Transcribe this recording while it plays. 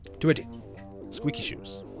218. Squeaky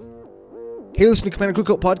Shoes. Hey, listen to Commander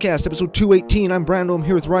Cookout Podcast, episode 218. I'm Brando. I'm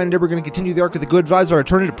here with Ryan Deb. We're going to continue the arc of the good vibes of our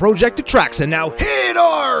return to Project Atraxa. Now hit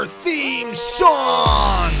our theme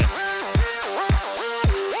song!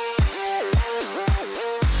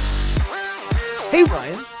 Hey,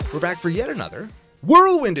 Ryan. We're back for yet another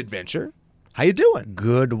whirlwind adventure. How you doing?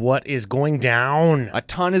 Good. What is going down? A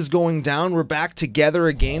ton is going down. We're back together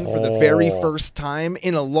again for the very first time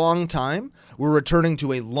in a long time. We're returning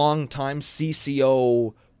to a long-time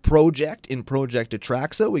CCO project in Project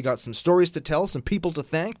Atraxa. We got some stories to tell, some people to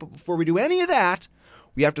thank, but before we do any of that,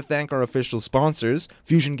 we have to thank our official sponsors,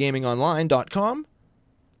 FusionGamingOnline.com,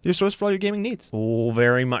 your source for all your gaming needs. Oh,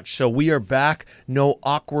 very much so. We are back. No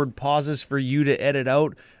awkward pauses for you to edit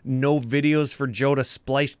out. No videos for Joe to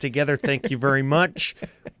splice together. Thank you very much.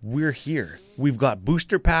 We're here. We've got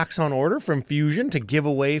booster packs on order from Fusion to give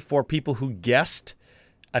away for people who guessed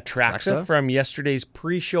Atraxa from yesterday's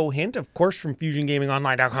pre-show hint. Of course, from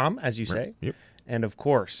FusionGamingOnline.com, as you say. Right. Yep. And of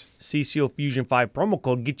course, CCO Fusion 5 promo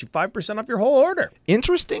code get you 5% off your whole order.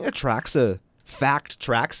 Interesting Atraxa fact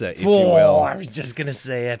Traxa, if you will. I was just going to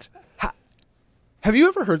say it. Have you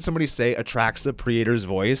ever heard somebody say Atraxa Creator's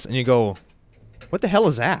voice, and you go, what the hell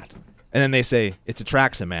is that? And then they say, it's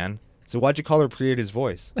Atraxa, man. So why'd you call her Creator's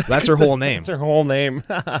voice? That's her whole name. That's her whole name.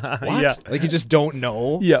 What? Yeah. Like you just don't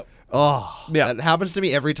know? Yep. Oh, yeah. That happens to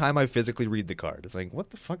me every time I physically read the card. It's like,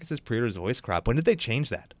 what the fuck is this Creator's voice crap? When did they change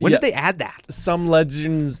that? When did they add that? Some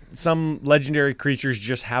legendary creatures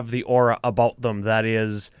just have the aura about them that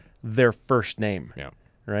is their first name. Yeah.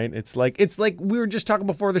 Right? It's like we were just talking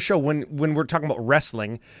before the show when we're talking about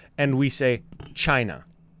wrestling and we say China.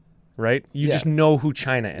 Right? You just know who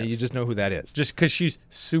China is. You just know who that is. Just because she's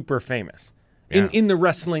super famous. Yeah. In the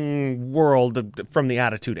wrestling world from the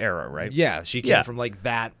Attitude Era, right? Yeah, she came from like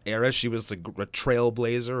that era. She was a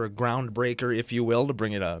trailblazer, a groundbreaker, if you will, to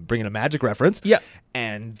bring in a Magic reference. Yeah.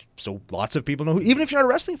 And so lots of people know who, even if you're not a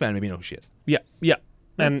wrestling fan, maybe you know who she is. Yeah, yeah.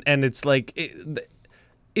 And it's like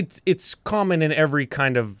it's common in every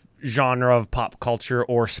kind of genre of pop culture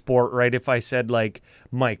or sport, right? If I said like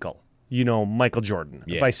Michael, Michael Jordan.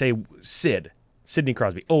 Yeah. If I say Sid, Sidney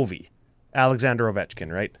Crosby, Ovi, Alexander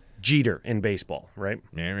Ovechkin, right? Jeter in baseball, right?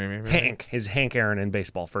 Hank, his Hank Aaron in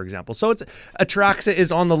baseball, for example. So Atraxa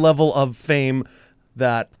is on the level of fame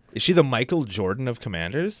that... Is she the Michael Jordan of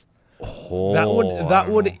Commanders? Oh, that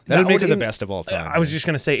would make her the best of all time. I was just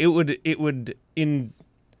going to say it would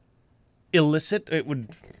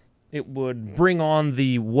bring on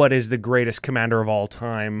the what is the greatest commander of all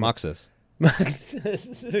time. Moxus.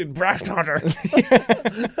 Brash Hunter.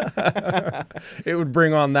 It would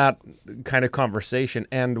bring on that kind of conversation.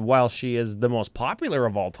 And while she is the most popular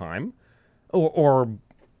of all time, or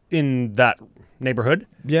in that neighborhood,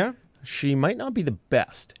 she might not be the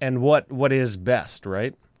best. And what is best,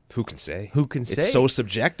 right? Who can say? It's so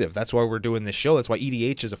subjective. That's why we're doing this show. That's why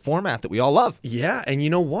EDH is a format that we all love. Yeah, and you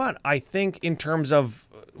know what? I think in terms of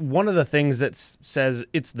one of the things that says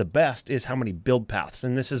it's the best is how many build paths.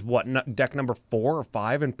 And this is deck number 4 or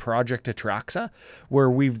 5 in Project Atraxa, where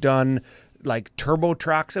we've done like Turbo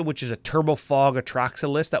Atraxa, which is a Turbo Fog Atraxa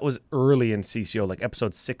list. That was early in CCO, like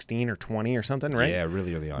episode 16 or 20 or something, right? Yeah,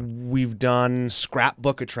 really early on. We've done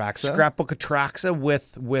Scrapbook Atraxa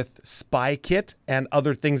with Spy Kit and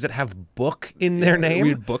other things that have book in their name. We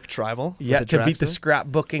had Book Tribal. Yeah, to beat the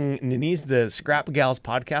scrapbooking ninnies, the Scrap Gals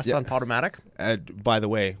podcast on Podomatic. By the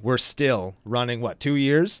way, we're still running, 2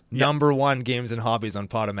 years? Yep. Number 1 games and hobbies on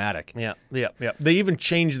Podomatic. Yeah. They even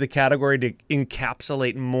changed the category to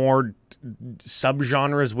encapsulate more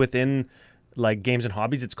subgenres within like games and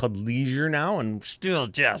hobbies. It's called leisure now, and still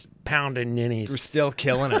just pounding ninnies. We're still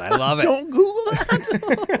killing it. I love it. Don't Google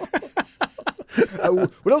that.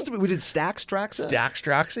 What else did we did? Stacks Traxa? Stacks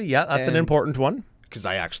Traxa, yeah, that's an important one. Because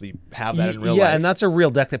I actually have that in real life. Yeah, and that's a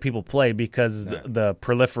real deck that people play because the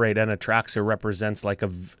Proliferate and Atraxa represents like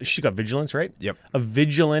she got Vigilance, right? Yep. A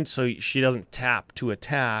Vigilance, so she doesn't tap to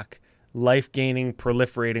attack. Life gaining,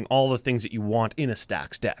 proliferating, all the things that you want in a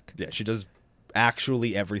Stacks deck. Yeah, she does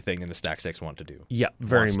actually everything in the Stacks decks want to do. Yeah,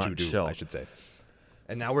 very Wants much to do, so. I should say.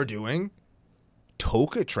 And now we're doing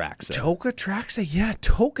Tokatraxa. Tokatraxa, yeah,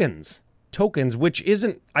 tokens, which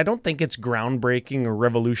I don't think it's groundbreaking or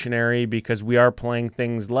revolutionary because we are playing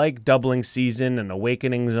things like Doubling Season and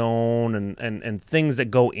Awakening Zone and things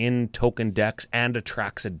that go in token decks and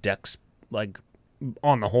Atraxa decks like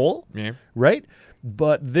on the whole, right?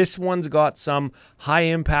 But this one's got some high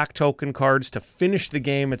impact token cards to finish the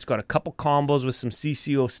game. It's got a couple combos with some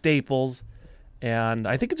CCO staples, and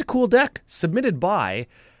I think it's a cool deck submitted by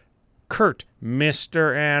Kurt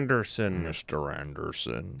Mr. Anderson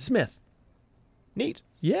Smith. Neat.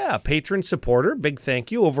 Yeah, patron supporter. Big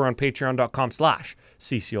thank you over on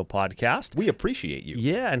patreon.com/CCO podcast. We appreciate you.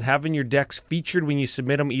 Yeah, and having your decks featured when you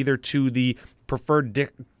submit them either to the preferred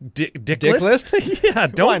dick list? Yeah,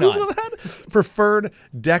 don't Why not? Google that. Preferred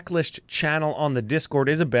deck list channel on the Discord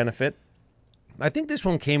is a benefit. I think this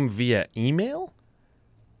one came via email.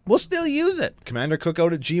 We'll still use it.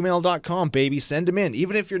 CommanderCookout@gmail.com, baby. Send them in.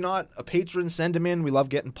 Even if you're not a patron, send them in. We love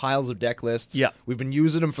getting piles of deck lists. Yeah. We've been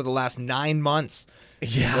using them for the last 9 months.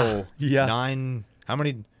 Yeah. So, Yeah. 9, how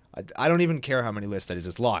many? I don't even care how many lists that is.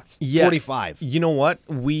 It's lots. Yeah. 45. You know what?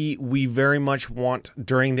 We very much want,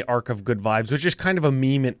 during the Arc of Good Vibes, which is kind of a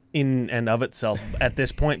meme in and of itself at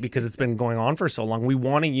this point because it's been going on for so long, we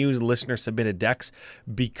want to use listener-submitted decks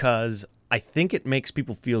because I think it makes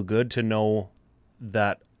people feel good to know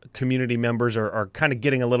that community members are kind of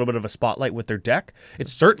getting a little bit of a spotlight with their deck. It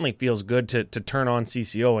certainly feels good to turn on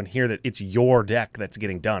CCO and hear that it's your deck that's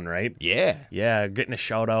getting done, right? Yeah. Yeah, getting a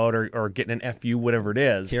shout out or getting an FU, whatever it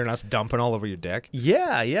is. Hearing us dumping all over your deck.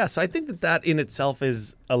 Yeah. So I think that in itself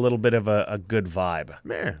is a little bit of a good vibe.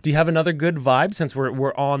 Man. Do you have another good vibe since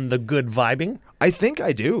we're on the good vibing? I think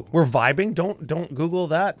I do. We're vibing. Don't Google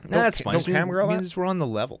that. That's fine. Don't camera that. Means we're on the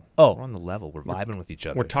level. Oh. We're on the level. We're vibing with each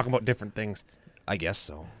other. We're talking about different things. I guess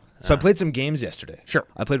so. So I played some games yesterday. Sure.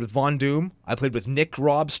 I played with Von Doom. I played with Nick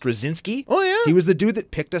Rob Straczynski. Oh, yeah? He was the dude that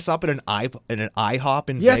picked us up at an IHOP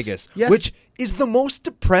in Yes, Vegas, yes. which is the most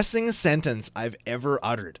depressing sentence I've ever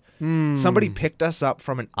uttered. Somebody picked us up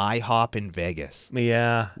from an IHOP in Vegas.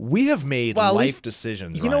 Yeah. We have made Well, at life least-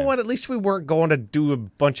 decisions. You know Ryan. what? At least we weren't going to do a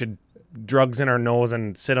bunch of drugs in our nose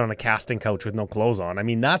and sit on a casting couch with no clothes on. I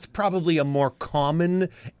mean, that's probably a more common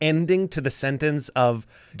ending to the sentence of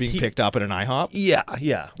Being picked up at an IHOP?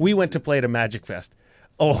 Yeah. We went to play at a Magic Fest.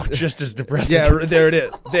 Oh, just as depressing. Yeah, there it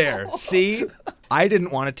is. There. See? I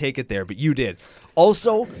didn't want to take it there, but you did.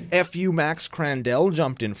 Also, FU Max Crandell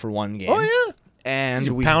jumped in for one game. Oh, yeah. And Did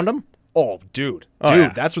you we pound him? Oh, dude,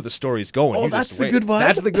 yeah. that's where the story's going. Oh, You that's just the wait. good vibe?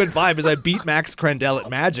 That's the good vibe. Is I beat Max Crandell at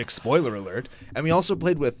Magic. Spoiler alert. And we also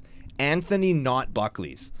played with Anthony Not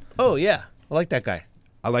Buckley's. Oh, yeah. I like that guy.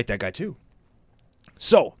 I like that guy too.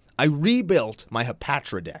 So I rebuilt my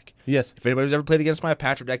Hapatra deck. Yes. If anybody's ever played against my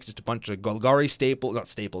Hapatra deck, it's just a bunch of Golgari not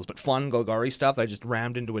staples, but fun Golgari stuff that I just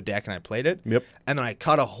rammed into a deck and I played it. Yep. And then I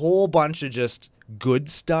cut a whole bunch of just good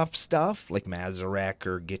stuff, like Mazarek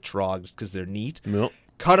or Gitrog, just because they're neat. Yep.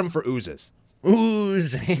 Cut them for oozes.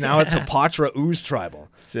 Ooze. So now it's Hapatra Ooze Tribal.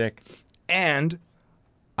 Sick. And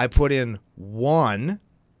I put in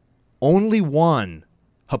only one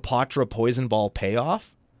Hapatra Poison Ball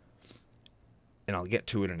payoff. And I'll get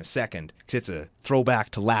to it in a second because it's a throwback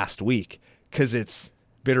to last week because it's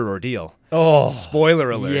Bitter Ordeal. Oh.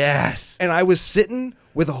 Spoiler alert. Yes. And I was sitting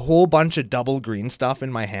with a whole bunch of double green stuff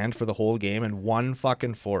in my hand for the whole game and one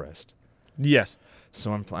fucking forest. Yes.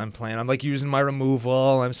 So I'm playing. I'm like using my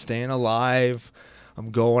removal. I'm staying alive. I'm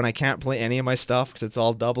going. I can't play any of my stuff because it's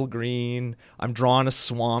all double green. I'm drawing a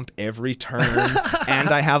swamp every turn. And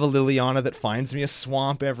I have a Liliana that finds me a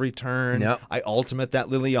swamp every turn. Yep. I ultimate that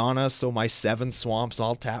Liliana, so my 7 swamps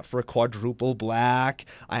all tap for a quadruple black.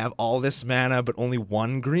 I have all this mana, but only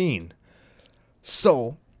 1 green.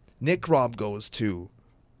 So Nick Rob goes to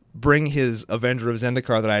bring his Avenger of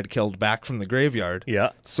Zendikar that I had killed back from the graveyard.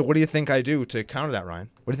 Yeah. So what do you think I do to counter that, Ryan?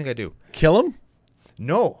 What do you think I do? Kill him?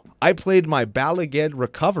 No, I played my Balaged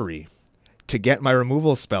Recovery to get my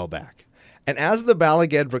removal spell back. And as the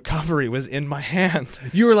Balaged Recovery was in my hand,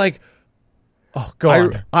 You were like, oh, go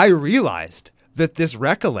on. I realized that this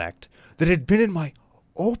Recollect that had been in my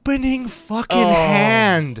opening fucking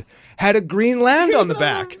hand had a green land on the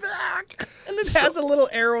back. And it has a little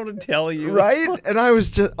arrow to tell you. Right? And I was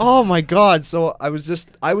just, oh my God. So I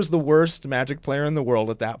was the worst Magic player in the world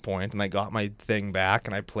at that point, and I got my thing back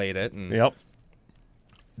and I played it. And Yep.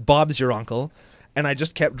 Bob's your uncle, and I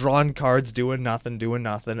just kept drawing cards, doing nothing,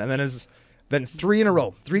 and then 3 in a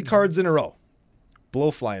row, 3 cards in a row,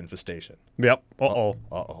 Blowfly Infestation. Yep.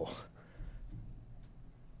 Uh-oh.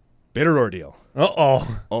 Bitter Ordeal.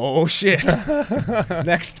 Uh-oh. Oh shit!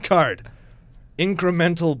 Next card,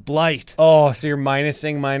 Incremental Blight. Oh, so you're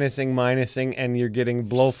minusing, and you're getting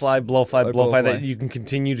blowfly that you can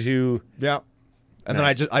continue to... Yeah, and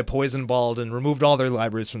Nice. then I poison balled and removed all their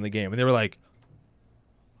libraries from the game, and they were like.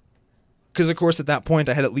 Because, of course, at that point,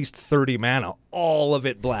 I had at least 30 mana, all of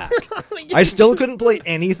it black. I still couldn't play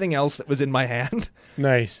anything else that was in my hand.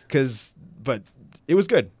 Nice. But it was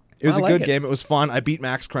good. It was I a like good it. game. It was fun. I beat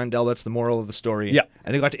Max Crandell. That's the moral of the story. Yeah.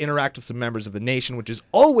 And I got to interact with some members of the nation, which is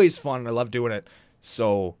always fun, and I love doing it.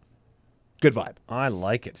 So, good vibe. I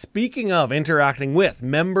like it. Speaking of interacting with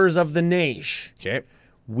members of the Naish, Okay.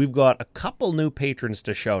 we've got a couple new patrons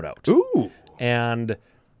to shout out. Ooh. And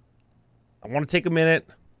I want to take a minute.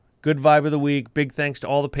 Good vibe of the week. Big thanks to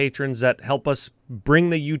all the patrons that help us bring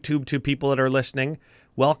the YouTube to people that are listening.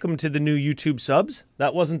 Welcome to the new YouTube subs.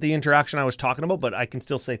 That wasn't the interaction I was talking about, but I can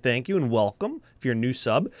still say thank you and welcome if you're a new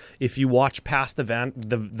sub. If you watch past the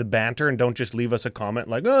banter and don't just leave us a comment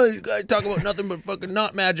like, oh, you guys talk about nothing but fucking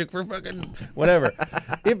not magic for fucking whatever.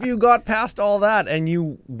 If you got past all that and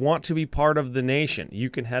you want to be part of the nation, you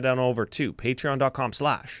can head on over to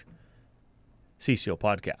patreon.com/CCO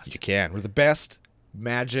podcast. You can. We're the best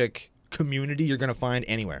Magic community you're going to find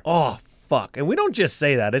anywhere. Oh, fuck. And we don't just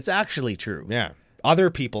say that. It's actually true. Yeah. Other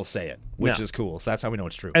people say it, which Yeah. is cool. So that's how we know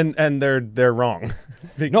it's true. And they're wrong. No,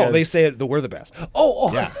 Because- they say it that we're the best. Oh.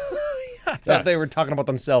 Yeah. I thought they were talking about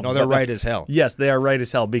themselves. No, they're but right as hell. Yes, they are right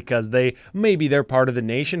as hell because maybe they're part of the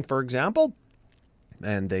nation, for example,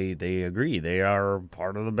 and they agree they are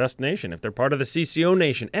part of the best nation. If they're part of the CCO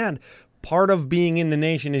nation, and part of being in the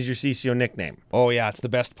nation is your CCO nickname. Oh, yeah, it's the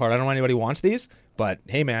best part. I don't know anybody wants these, but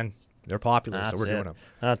hey, man, they're popular, so we're doing them.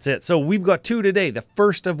 That's it. So we've got 2 today, the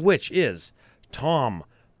first of which is Tom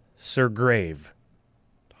Sir Grave.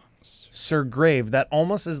 Sir Grave. That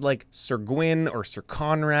almost is like Sir Gwyn or Sir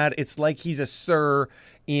Conrad. It's like he's a Sir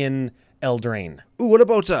in Eldraine. Ooh, what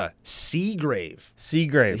about Seagrave?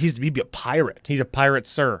 Seagrave. He'd be a pirate. He's a pirate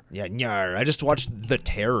Sir. Yeah, nyar. I just watched The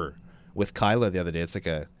Terror with Kyla the other day. It's like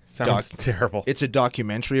a Sounds terrible. It's a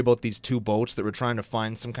documentary about these 2 boats that were trying to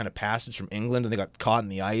find some kind of passage from England, and they got caught in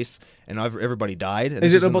the ice, and everybody died. And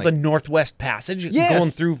Is this it was in, about the Northwest Passage? Yes.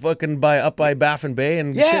 Going through fucking up by Baffin Bay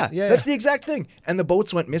and Yeah, shit? that's the exact thing. And the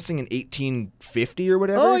boats went missing in 1850 or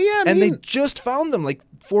whatever. Oh, yeah, and they mean- just found them like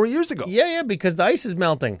 4 years ago. Yeah, because the ice is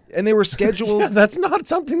melting. And they were scheduled Yeah, that's not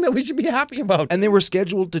something that we should be happy about. and they were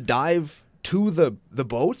scheduled to dive to the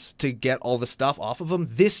boats to get all the stuff off of them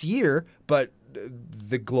this year, but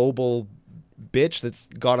the global bitch that's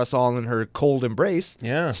got us all in her cold embrace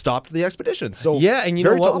Yeah. stopped the expedition. So Yeah, and you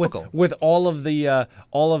know very what? topical. With all of the I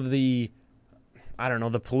don't know,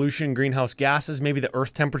 the pollution, greenhouse gases, maybe the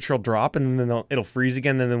Earth temperature will drop and then it'll freeze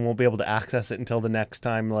again, and then we'll be able to access it until the next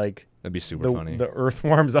time, like That'd be super funny. the Earth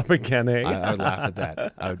warms up again. Eh? I would laugh at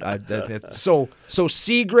that. So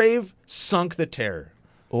Seagrave sunk the Terror.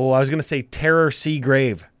 Oh, I was gonna say Terror Sea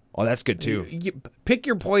Grave. Oh, that's good too. Pick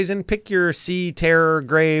your poison, pick your sea, terror,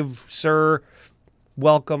 grave, sir,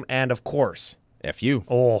 welcome, and of course, F you.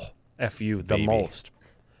 oh, F you the Baby. most.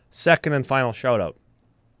 Second and final shout out.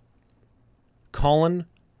 Colin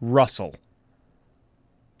Russell.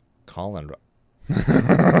 Colin.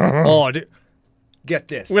 Oh, dude. Get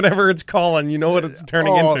this. Whatever it's Colin, you know what it's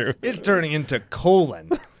turning into. It's turning into colon.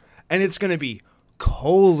 And it's going to be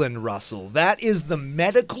colon Russell. That is the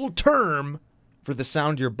medical term for the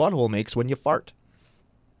sound your butthole makes when you fart.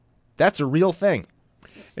 That's a real thing.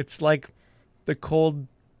 It's like the cold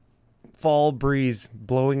fall breeze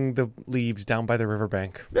blowing the leaves down by the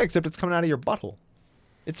riverbank. Yeah, except it's coming out of your butthole.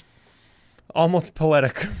 It's Almost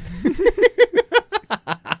poetic.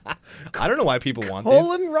 I don't know why people want these.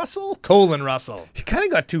 Colin Russell? Colon Russell. He kind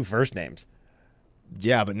of got 2 first names.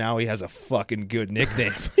 Yeah, but now he has a fucking good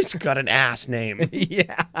nickname. He's got an ass name.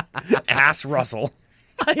 Yeah. Ass Russell.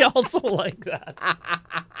 I also like that.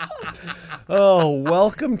 Oh,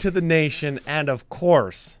 welcome to the nation, and of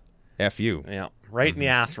course, F you. yeah, right in the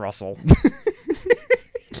ass, Russell.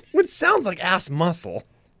 Which sounds like ass muscle,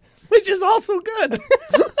 which is also good.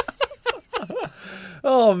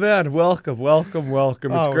 Oh man, welcome.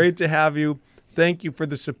 It's Oh. great to have you. Thank you for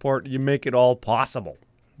the support. You make it all possible.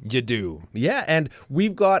 You do. Yeah, and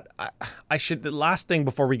we've got. The last thing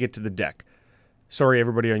before we get to the deck. Sorry,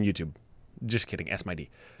 everybody on YouTube. Just kidding. S my D.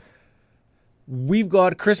 We've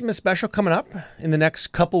got a Christmas special coming up in the next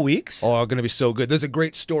couple weeks. Oh, going to be so good. There's a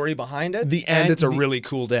great story behind it, and it's a really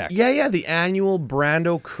cool deck. Yeah, the annual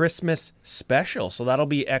Brando Christmas special. So that'll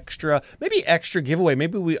be extra, maybe extra giveaway.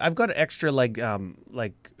 Maybe I've got an extra like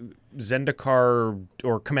Zendikar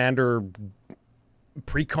or Commander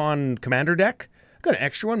Precon Commander deck. Got an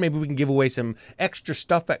extra one. Maybe we can give away some extra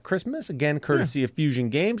stuff at Christmas. Again, courtesy of Fusion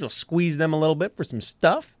Games. We'll squeeze them a little bit for some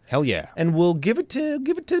stuff. Hell yeah. And we'll give it to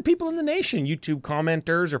the people in the nation, YouTube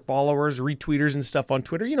commenters or followers, retweeters and stuff on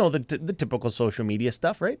Twitter. You know, the typical social media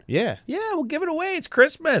stuff, right? Yeah. Yeah, we'll give it away. It's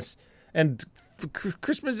Christmas. And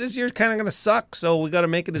Christmas this year is kind of going to suck, so we got to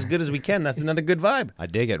make it as good as we can. That's another good vibe. I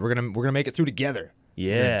dig it. We're gonna make it through together.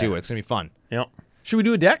 We're Yeah. gonna do it. It's gonna be fun. Yeah. Should we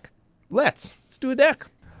do a deck? Let's do a deck.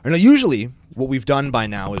 I know usually what we've done by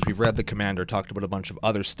now is we've read the Commander, talked about a bunch of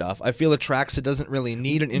other stuff. I feel Atraxa doesn't really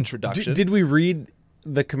need an introduction. Did we read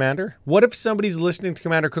the Commander? What if somebody's listening to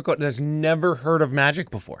Commander Cookout and has never heard of Magic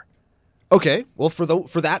before? Okay, well for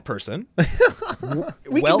that person,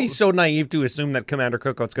 We can be so naive to assume that Commander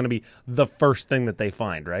Cookout's going to be the first thing that they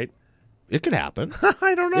find, right? It could happen.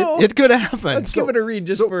 I don't know. It could happen. Let's give it a read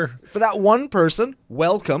just for that one person.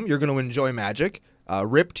 Welcome. You're going to enjoy Magic.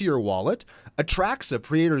 Rip to your wallet. Atraxa,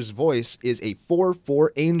 Creator's Voice, is a 4/4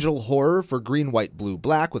 angel horror for green, white, blue,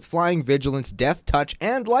 black with flying, vigilance, death touch,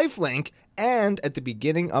 and lifelink. And at the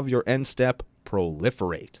beginning of your end step,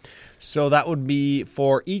 proliferate. So that would be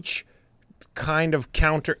for each kind of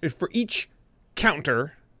counter. For each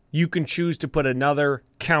counter, you can choose to put another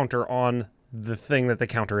counter on the thing that the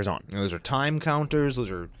counter is on. Those are time counters.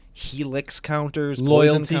 Those are helix counters.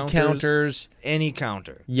 Loyalty poison counters. Any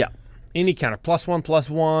counter. Yeah. Any counter. +1,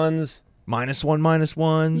 +1s. -1,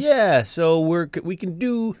 -1s. Yeah. So we can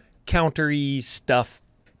do counter-y stuff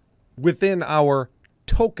within our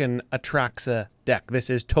token Atraxa deck. This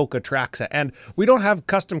is Tokatraxa. And we don't have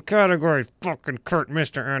custom categories, fucking Kurt,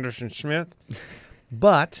 Mr. Anderson Smith.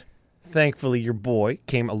 But thankfully, your boy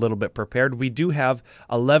came a little bit prepared. We do have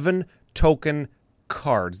 11 token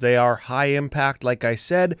cards. They are high impact, like I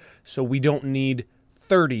said, so we don't need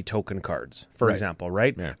 30 token cards, for example,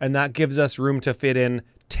 right? Yeah. And that gives us room to fit in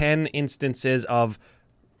 10 instances of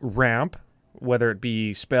ramp, whether it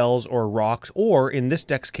be spells or rocks, or in this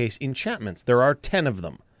deck's case, enchantments. There are 10 of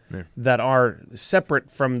them that are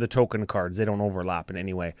separate from the token cards. They don't overlap in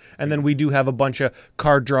any way. And then we do have a bunch of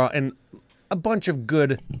card draw and a bunch of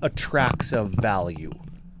good Atraxa value.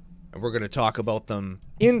 And we're going to talk about them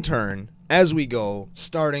in turn as we go,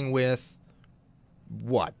 starting with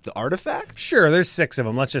what? The artifact? Sure, there's 6 of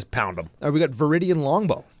them. Let's just pound them. We got Viridian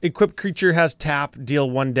Longbow. Equipped creature has tap, deal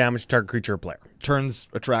 1 damage to target creature or player. Turns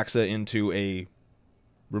Atraxa into a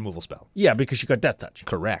removal spell. Yeah, because you got Death Touch.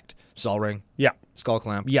 Correct. Sol Ring. Yeah. Skull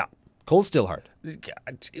Clamp. Yeah. Cold Steel Heart.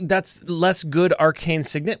 That's less good Arcane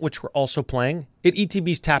Signet, which we're also playing. It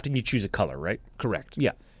ETB's tapped and you choose a color, right? Correct.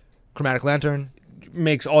 Yeah. Chromatic Lantern.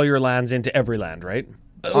 Makes all your lands into every land, right?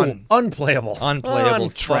 Unplayable. Unplayable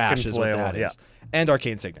trash is what that Unfucking-playable, is. And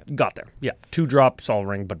Arcane Signet. Got there. Yeah. 2-drop Sol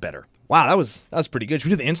Ring, but better. Wow, that was pretty good.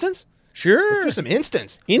 Should we do the instants? Sure. Let's do some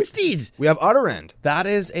instants. Insties. We have Utter End. That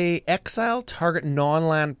is a exile target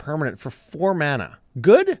non-land permanent for 4 mana.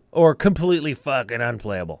 Good or completely fucking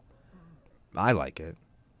unplayable? I like it.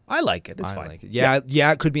 I like it. It's I fine. like it. Yeah,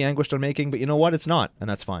 it could be Anguished Unmaking, but you know what? It's not, and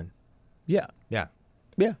that's fine. Yeah. Yeah.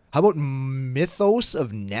 Yeah. How about Mythos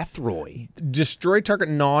of Nethroi? Destroy target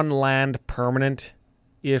non-land permanent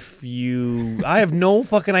if you... I have no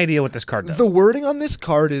fucking idea what this card does. The wording on this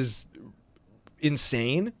card is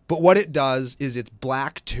insane, but what it does is it's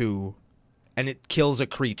black 2, and it kills a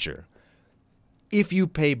creature. If you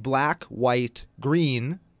pay black, white,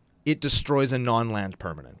 green, it destroys a non-land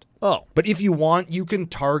permanent. Oh. But if you want, you can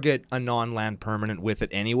target a non-land permanent with it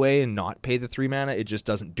anyway and not pay the 3 mana. It just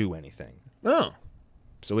doesn't do anything. Oh.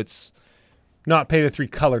 So it's... Not pay the 3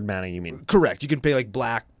 colored mana, you mean? Correct. You can pay like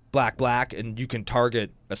black, and you can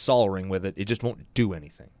target a Sol Ring with it. It just won't do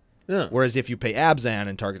anything. Oh. Whereas if you pay Abzan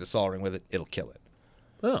and target the Sol Ring with it, it'll kill it.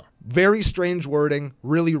 Oh. Very strange wording,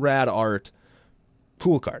 really rad art.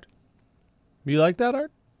 Cool card. You like that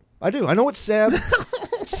art? I do. I know it's Seb.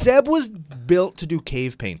 Seb was built to do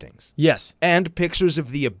cave paintings. Yes. And pictures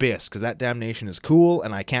of the Abyss, because that damnation is cool,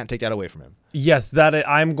 and I can't take that away from him. Yes,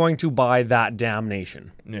 I'm going to buy that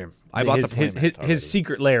damnation. Yeah. I bought his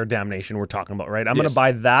secret lair damnation we're talking about, right? I'm going to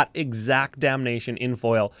buy that exact damnation in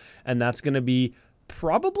foil, and that's going to be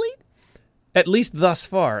probably, at least thus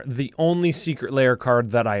far, the only secret lair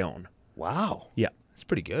card that I own. Wow. Yeah. That's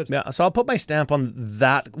pretty good. Yeah, so I'll put my stamp on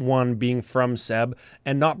that one being from Seb,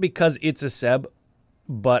 and not because it's a Seb,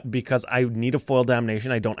 but because I need a foil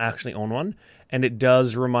damnation. I don't actually own one, and it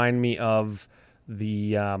does remind me of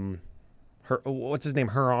the what's his name,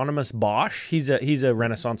 Hieronymus Bosch. He's a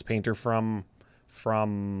Renaissance painter from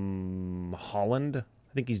Holland.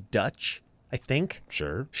 I think he's Dutch. I think.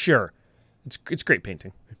 Sure. It's great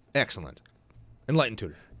painting. Excellent. Enlightened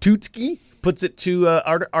Tutor. Tutski puts it to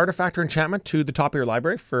artifact or enchantment to the top of your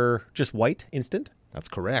library for just white instant. That's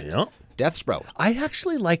correct. Yeah. Death Sprout. I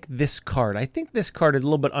actually like this card. I think this card is a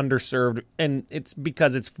little bit underserved, and it's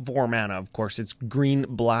because it's 4 mana, of course. It's green,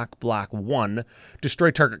 black, 1.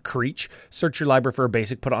 Destroy target creature. Search your library for a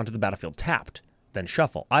basic, put it onto the battlefield tapped. Then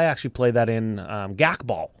shuffle. I actually play that in Gak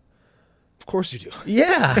Ball. Of course you do.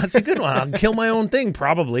 Yeah, that's a good one. I'll kill my own thing,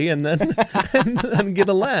 probably, and then get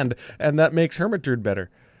a land. And that makes Hermitrude better.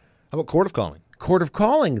 How about Court of Calling? Court of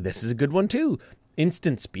Calling. This is a good one, too.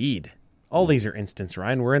 Instant speed. All these are instants,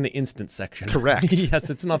 Ryan. We're in the instant section. Correct. Yes,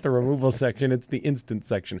 it's not the removal section. It's the instant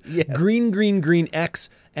section. Yes. Green, X,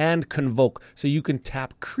 and Convoke. So you can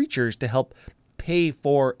tap creatures to help pay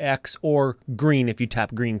for X or green if you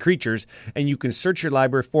tap green creatures. And you can search your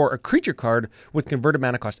library for a creature card with converted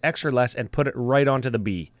mana cost X or less and put it right onto the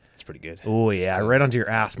B. pretty good. Oh, yeah, right onto your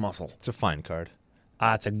ass muscle. It's a fine card.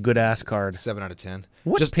 It's a good-ass card. 7 out of 10.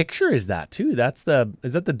 What picture is that, too? Is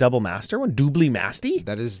that the double master one? Doubly Masty?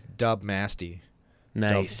 That is Dub Masty.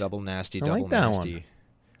 Nice. Double Nasty, I Double like that Nasty. one.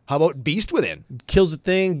 How about Beast Within? Kills the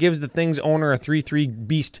thing, gives the thing's owner a 3/3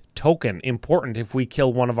 beast token. Important if we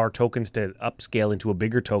kill one of our tokens to upscale into a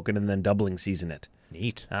bigger token and then doubling season it.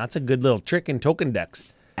 Neat. That's a good little trick in token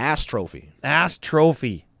decks. Ass Trophy. Ass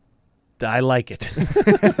Trophy. I like it.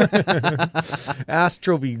 Ass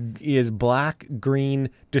Trophy is black, green,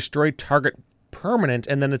 destroy target permanent,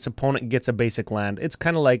 and then its opponent gets a basic land. It's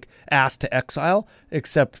kind of like Ass to Exile,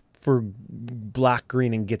 except for black,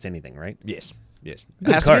 green, and gets anything, right? Yes. Good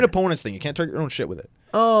It has to be card. an opponent's thing. You can't target your own shit with it.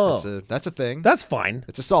 Oh. That's a thing. That's fine.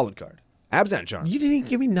 It's a solid card. Abzan Charm. You didn't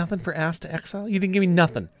give me nothing for Ass to Exile? You didn't give me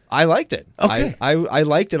nothing. I liked it. Okay. I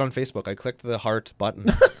liked it on Facebook. I clicked the heart button.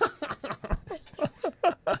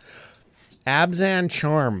 Abzan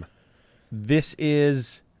Charm. This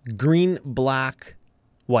is green, black,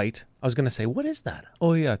 white. I was going to say, what is that?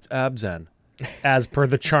 Oh, yeah, it's Abzan. As per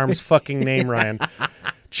the charm's fucking name, Ryan.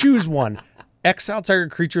 Choose one. Exile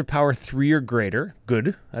target creature with power 3 or greater.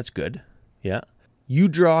 Good. That's good. Yeah. You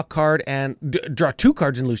draw a card and draw 2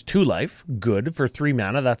 cards and lose 2 life. Good for 3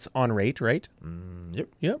 mana. That's on rate, right? Yep.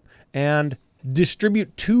 Yep. And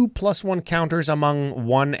distribute 2 +1 counters among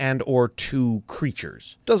 1 and or 2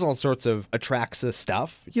 creatures. Does all sorts of Atraxa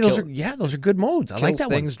stuff. Yeah, those are good modes. I like that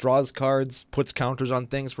things, one. draws cards, puts counters on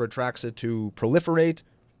things for Atraxa to proliferate.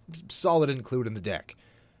 Solid include in the deck.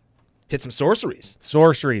 Hit some sorceries.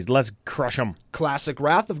 Sorceries. Let's crush them. Classic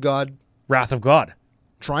Wrath of God. Wrath of God.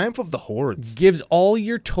 Triumph of the Hordes. Gives all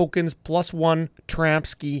your tokens +1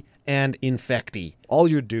 Trampsky and Infecti. All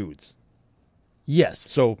your dudes. Yes.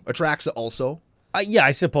 So Atraxa also. Yeah,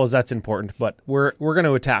 I suppose that's important, but we're going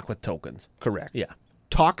to attack with tokens. Correct. Yeah.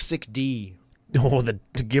 Toxic D. Oh,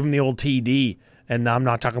 to give him the old TD. And I'm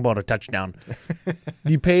not talking about a touchdown.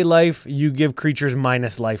 You pay life, you give creatures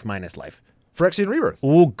 -life, -life. Phyrexian Rebirth.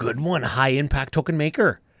 Oh, good one. High impact token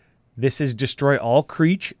maker. This is destroy all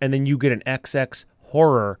creature, and then you get an XX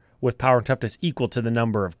horror with power and toughness equal to the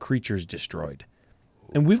number of creatures destroyed.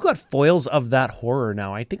 And we've got foils of that horror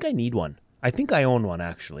now. I think I need one. I think I own one,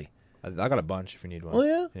 actually. I got a bunch if you need one. Oh,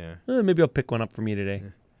 yeah? Yeah. Maybe I'll pick one up for me today.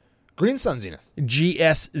 Green Sun Zenith.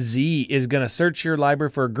 GSZ is going to search your library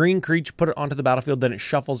for a green creature, put it onto the battlefield, then it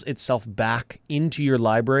shuffles itself back into your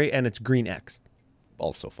library, and it's green X.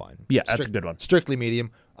 Also fine. Yeah, that's a good one. Strictly medium.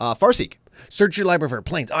 Farseek. Search your library for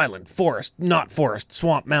plains, island, forest, not forest,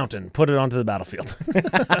 swamp, mountain. Put it onto the battlefield.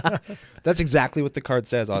 That's exactly what the card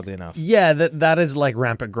says, oddly enough. Yeah, that is like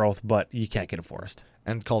rampant growth, but you can't get a forest.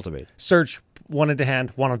 And Cultivate. Search, one into hand,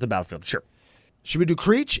 one onto the battlefield. Sure. Should we do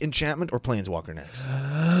Creech, Enchantment, or Planeswalker next?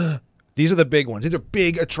 These are the big ones. These are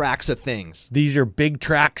big Atraxa things. These are big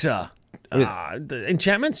Traxa. The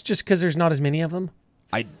enchantments, just because there's not as many of them.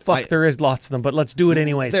 There is lots of them, but let's do it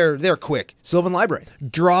anyways. They're quick. Sylvan Library.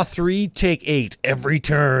 Draw 3, take 8 every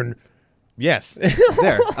turn. Yes.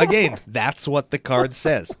 There. Again, that's what the card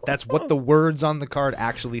says. That's what the words on the card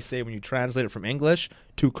actually say when you translate it from English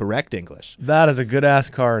to correct English. That is a good-ass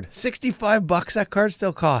card. $65 that card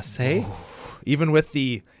still costs, hey? Even with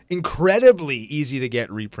the incredibly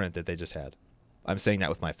easy-to-get reprint that they just had. I'm saying that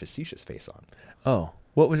with my facetious face on. Oh.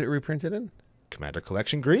 What was it reprinted in? Commander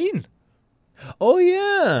Collection Green. Oh,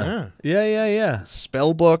 yeah. Yeah.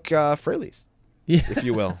 Spellbook Freyleys, Yeah. if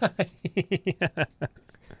you will. Yeah.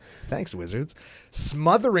 Thanks, Wizards.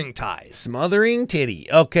 Smothering Ties. Smothering Titty.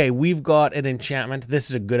 Okay, we've got an enchantment. This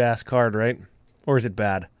is a good-ass card, right? Or is it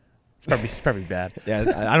bad? It's probably bad. Yeah,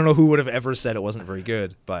 I don't know who would have ever said it wasn't very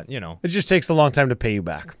good, but, you know. It just takes a long time to pay you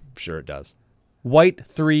back. Sure it does. White,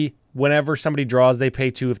 3. Whenever somebody draws, they pay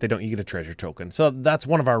 2. If they don't, you get a treasure token. So that's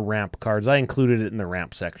one of our ramp cards. I included it in the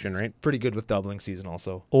ramp section, right? Pretty good with doubling season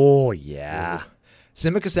also. Oh, yeah.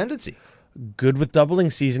 Simic Ascendancy. Good with doubling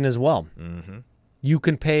season as well. Mm-hmm. You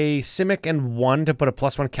can pay Simic and 1 to put a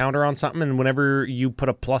 +1 counter on something, and whenever you put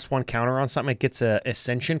a +1 counter on something, it gets a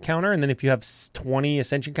Ascension counter, and then if you have 20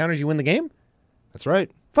 Ascension counters, you win the game? That's right.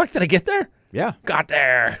 Fuck, did I get there? Yeah. Got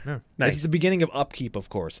there. Yeah. Nice. It's the beginning of upkeep, of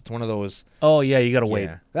course. It's one of those. Oh, yeah, you got to wait.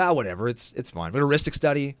 Whatever. It's fine. But Heuristic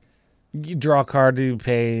Study. You draw a card, you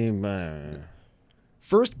pay...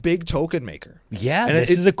 First big token maker. Yeah, And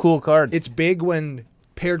this is a cool card. It's big when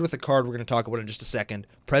paired with a card we're going to talk about in just a second.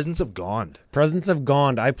 Presence of Gond. Presence of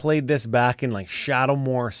Gond. I played this back in like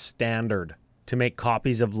Shadowmoor Standard to make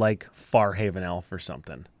copies of like Farhaven Elf or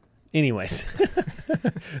something. Anyways,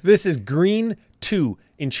 this is green 2,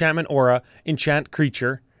 enchantment aura, enchant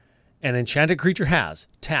creature. An enchanted creature has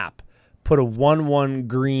tap. Put a 1/1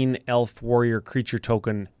 green elf warrior creature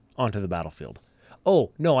token onto the battlefield.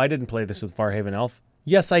 Oh, no, I didn't play this with Farhaven Elf.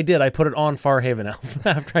 Yes, I did. I put it on Farhaven Elf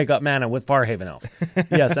after I got mana with Farhaven Elf.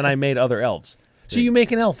 Yes, and I made other elves. So you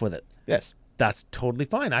make an elf with it. Yes. That's totally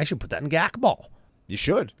fine. I should put that in Gak Ball. You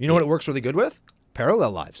should. You know what it works really good with?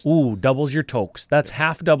 Parallel lives. Ooh, doubles your tokes. That's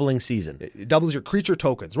half doubling season. It doubles your creature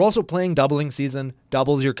tokens. We're also playing doubling season,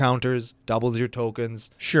 doubles your counters, doubles your tokens.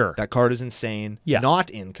 Sure. That card is insane. Yeah. Not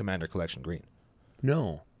in Commander Collection Green.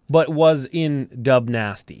 No. But was in Dub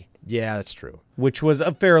Nasty, Yeah, that's true. which was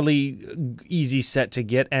a fairly easy set to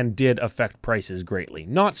get and did affect prices greatly.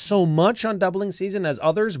 Not so much on doubling season as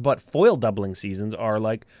others, but foil doubling seasons are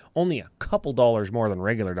like only a couple dollars more than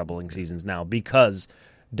regular doubling seasons now because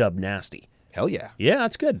Dub Nasty. Hell yeah. Yeah,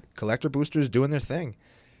 that's good. Collector boosters doing their thing.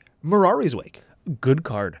 Mirari's Wake. Good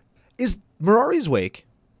card. Is Mirari's Wake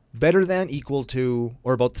better than, equal to,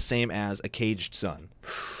 or about the same as a Caged Sun?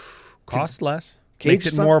 Costs less. Cage Makes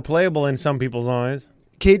it Sun- more playable in some people's eyes.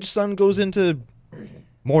 Caged Sun goes into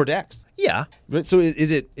more decks. Yeah. Right? So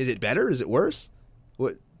is it better? Is it worse?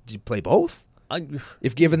 What, do you play both?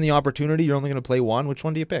 If given the opportunity, you're only going to play one. Which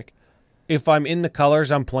one do you pick? If I'm in the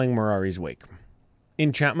colors, I'm playing Mirari's Wake.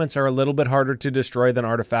 Enchantments are a little bit harder to destroy than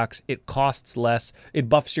artifacts. It costs less. It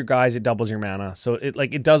buffs your guys. It doubles your mana. So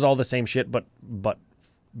it does all the same shit, but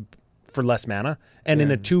for less mana. And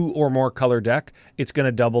in a 2 or more color deck, it's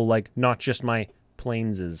gonna double like not just my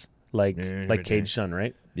planes like Cage Sun,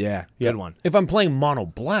 right? Yeah, Yeah. good one. If I'm playing mono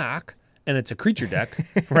black and it's a creature deck,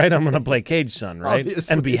 right? I'm gonna play Cage Sun, right?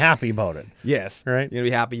 Obviously. And be happy about it. Yes. Right. You're going to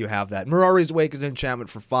be happy you have that. Mirari's Wake is an enchantment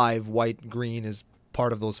for 5. White, green is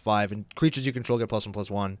part of those 5. And creatures you control get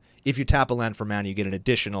 +1/+1. If you tap a land for mana, you get an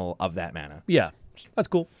additional of that mana. Yeah, that's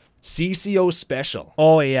cool. CCO Special.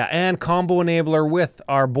 Oh yeah, and combo enabler with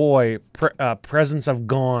our boy Presence of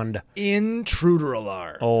Gond. Intruder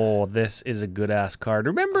Alarm. Oh, this is a good ass card.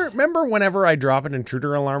 Remember whenever I drop an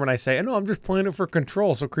Intruder Alarm and I say, "No, I'm just playing it for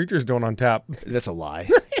control, so creatures don't untap." That's a lie.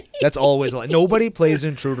 That's always a lie. Nobody plays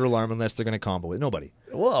Intruder Alarm unless they're going to combo it. Nobody.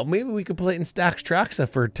 Well, maybe we could play it in Stax Traxa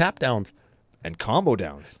for tap downs. And combo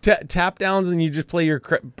downs. Tap downs, and you just play your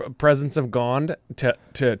Presence of Gond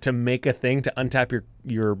to make a thing to untap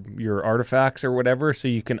your artifacts or whatever, so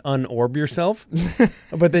you can unorb yourself.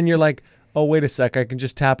 But then you're like, oh wait a sec, I can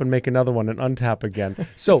just tap and make another one and untap again.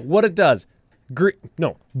 So what it does,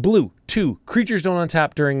 blue 2 creatures don't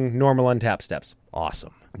untap during normal untap steps.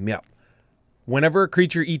 Awesome. Yep. Whenever a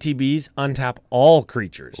creature ETBs, untap all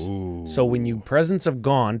creatures. Ooh. So when you Presence of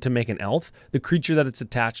Gone to make an elf, the creature that it's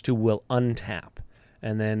attached to will untap.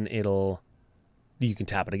 And then you can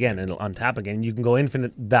tap it again and it'll untap again. You can go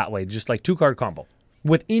infinite that way, just like 2-card combo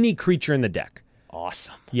with any creature in the deck.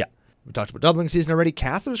 Awesome. Yeah. We talked about doubling season already.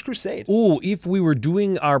 Cathar's Crusade. Ooh, if we were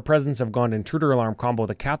doing our Presence of Gone Intruder Alarm combo,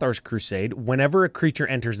 the Cathar's Crusade, whenever a creature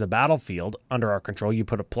enters the battlefield under our control, you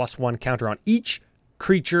put a +1 counter on each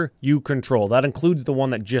creature you control. That includes the one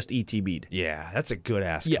that just ETB'd. Yeah, that's a good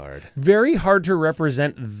ass card. Very hard to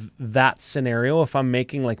represent that scenario if I'm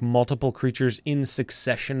making like multiple creatures in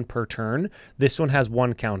succession per turn. This one has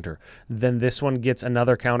 1 counter. Then this one gets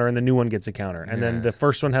another counter and the new one gets a counter. And then the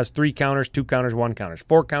first one has 3 counters, 2 counters, 1 counters.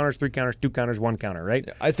 4 counters, 3 counters, 2 counters, 1 counter, right?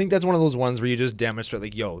 I think that's one of those ones where you just demonstrate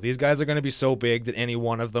like, yo, these guys are going to be so big that any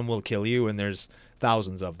one of them will kill you, and there's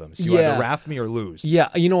thousands of them. So you either wrath me or lose. Yeah,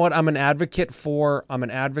 you know what? I'm an advocate for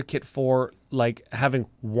like having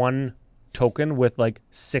 1 token with like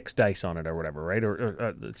 6 dice on it or whatever, right?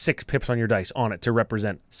 Or 6 pips on your dice on it to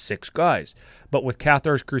represent 6 guys. But with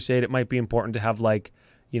Cathar's Crusade, it might be important to have like,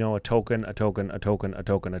 you know, a token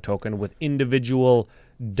with individual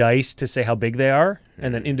dice to say how big they are,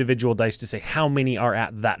 and then individual dice to say how many are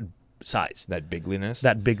at that size. That bigliness.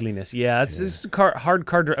 That bigliness. Yeah, it's a hard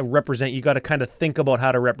card to represent. You got to kind of think about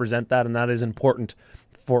how to represent that, and that is important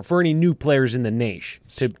for any new players in the niche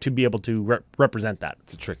to be able to represent that.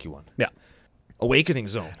 It's a tricky one. Yeah. Awakening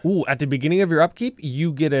Zone. Ooh, at the beginning of your upkeep,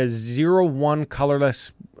 you get a 0/1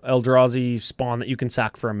 colorless Eldrazi spawn that you can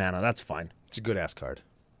sack for a mana. That's fine. It's a good ass card.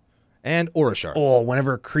 And Aura Shards. Oh,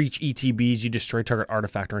 whenever a creature ETBs, you destroy target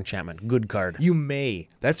artifact or enchantment. Good card. You may.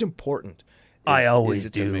 That's important. I always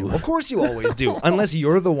do. Of course you always do. Unless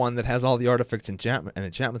you're the one that has all the artifacts and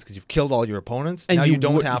enchantments because you've killed all your opponents. And now you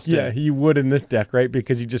don't have to. Yeah, you would in this deck, right?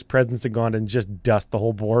 Because you just Presence of Gone and just dust the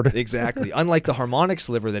whole board. Exactly. Unlike the Harmonic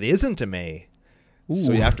Sliver that isn't a May. Ooh.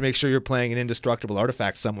 So you have to make sure you're playing an indestructible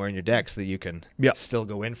artifact somewhere in your deck so that you can still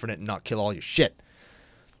go infinite and not kill all your shit.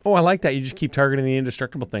 Oh, I like that. You just keep targeting the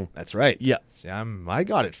indestructible thing. That's right. Yeah. See, I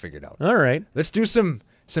got it figured out. All right. Let's do some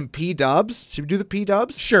Some P-dubs. Should we do the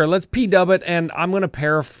P-dubs? Sure, let's P-dub it, and I'm going to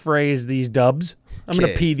paraphrase these dubs. I'm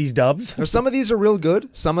going to P these dubs. Now, some of these are real good.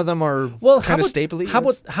 Some of them are kind of stapley.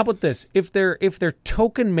 How about this? If they're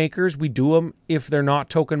token makers, we do them. If they're not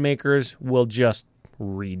token makers, we'll just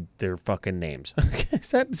read their fucking names.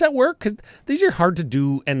 Does that work? Because these are hard to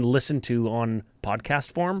do and listen to on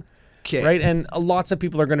podcast form. Okay. Right? And lots of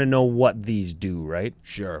people are going to know what these do, right?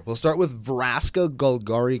 Sure. We'll start with Vraska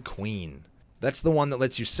Golgari Queen. That's the one that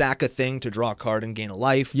lets you sack a thing to draw a card and gain a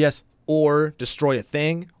life. Yes. Or destroy a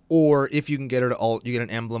thing. Or if you can get her to ult, you get an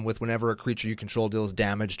emblem with whenever a creature you control deals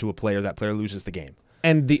damage to a player, that player loses the game.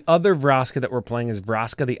 And the other Vraska that we're playing is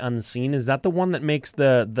Vraska the Unseen. Is that the one that makes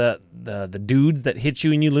the dudes that hit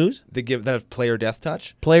you and you lose? They give that have player death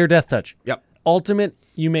touch? Player Death Touch. Yep. Ultimate,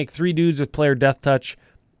 you make 3 dudes with Player Death Touch,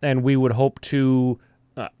 and we would hope to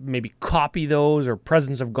maybe copy those, or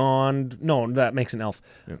Presence of Gone. No, that makes an elf.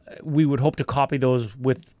 Yeah. We would hope to copy those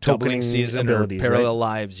with Doubling tokening Season abilities, or Parallel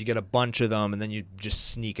right? Lives. You get a bunch of them, and then you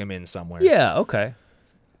just sneak them in somewhere. Yeah, okay.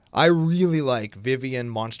 I really like Vivian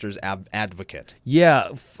Monsters Advocate. Yeah,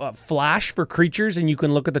 flash for creatures, and you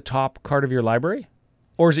can look at the top card of your library?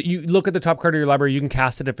 Or is it you look at the top card of your library, you can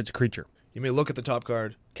cast it if it's a creature? You may look at the top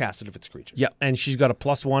card, cast it if it's a creature. Yeah, and she's got a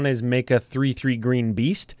 +1 is make a 3/3 green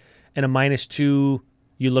beast, and a -2,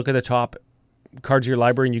 you look at the top cards of your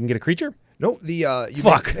library and you can get a creature? No, you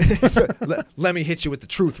Fuck. Let me hit you with the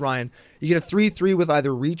truth, Ryan. You get a 3/3 with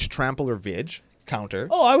either Reach, Trample, or Vig counter.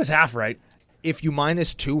 Oh, I was half right. If you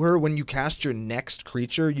 -2 her, when you cast your next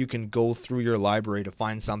creature, you can go through your library to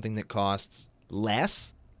find something that costs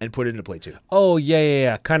less and put it into play too. Oh,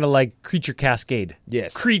 yeah. Kind of like Creature Cascade.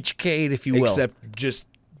 Yes. Creature-cade, if you will. Except just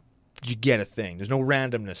you get a thing. There's no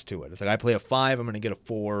randomness to it. It's like I play a 5, I'm going to get a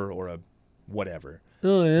 4 or a whatever.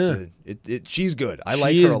 Oh, yeah. She's good. I like her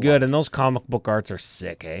She is a good, lot. and those comic book arts are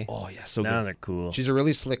sick, eh? Oh, yeah, so Now good. they're cool. She's a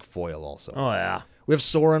really slick foil also. Oh, yeah. We have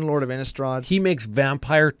Sorin, Lord of Innistrad. He makes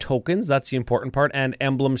vampire tokens. That's the important part. And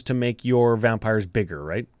emblems to make your vampires bigger,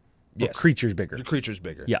 right? Or Yes. creatures bigger. Your creature's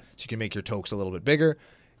bigger. Yeah. So you can make your tokes a little bit bigger.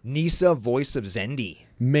 Nisa, Voice of Zendi.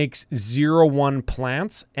 Makes 0/1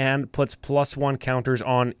 plants and puts +1 counters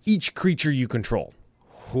on each creature you control.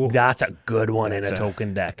 Ooh. That's a good one in a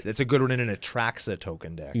token deck. That's a good one in an Atraxa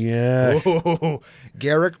token deck. Yeah. Oh,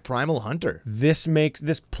 Garruk, Primal Hunter. This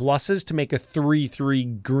pluses to make a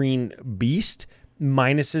 3/3 green beast,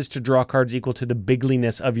 minuses to draw cards equal to the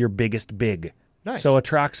bigliness of your biggest big. Nice. So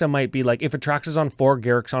Atraxa might be like, if Atraxa's on 4,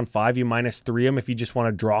 Garruk's on 5, you -3 him if you just want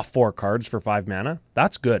to draw 4 cards for 5 mana.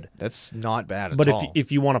 That's good. That's not bad at But all.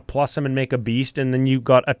 if you want to plus him and make a beast, and then you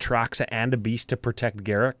got Atraxa and a beast to protect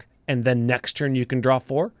Garruk, and then next turn you can draw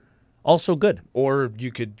 4, also good. Or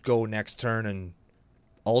you could go next turn and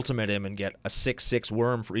ultimate him and get a 6/6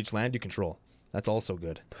 worm for each land you control. That's also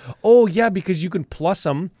good. Oh, yeah, because you can plus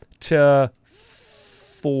him to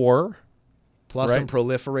 4. Plus Right. him,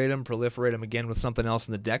 proliferate him again with something else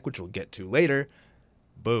in the deck, which we'll get to later.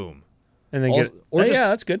 Boom. And then Also- yeah,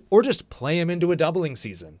 that's good. Or just play him into a doubling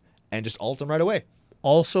season and just ult him right away.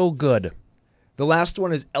 Also good. The last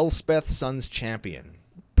one is Elspeth, Sun's Champion.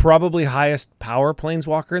 Probably highest power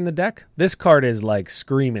planeswalker in the deck. This card is like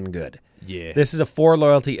screaming good. Yeah. This is a 4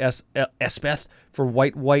 loyalty Elspeth for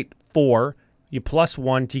white 4. You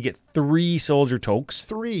 +1 to get 3 soldier tokes.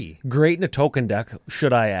 3. Great in a token deck,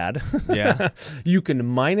 should I add. Yeah. You can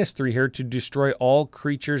 -3 here to destroy all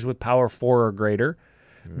creatures with power 4 or greater.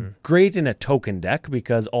 Great in a token deck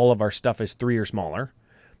because all of our stuff is 3 or smaller.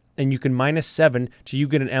 And you can -7 to you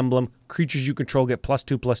get an emblem. Creatures you control get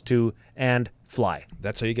 +2/+2 and fly.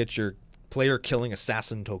 That's how you get your player killing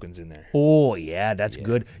assassin tokens in there. Oh, yeah, that's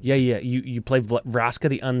good. Yeah. You play Vraska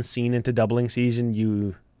the Unseen into doubling season.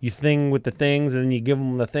 You thing with the things, and then you give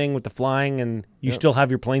them the thing with the flying, and you still have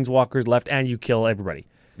your planeswalkers left, and you kill everybody.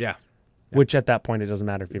 Yeah. Which at that point, it doesn't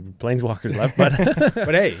matter if you have planeswalkers left. But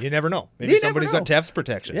But hey, you never know. Maybe You never somebody's know. got Tef's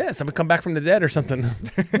protection. yeah, somebody come back from the dead or something.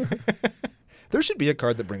 There should be a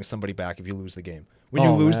card that brings somebody back if you lose the game. When you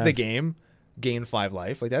Oh, lose man. the game, gain 5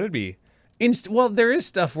 life. Like, that would be... Well, there is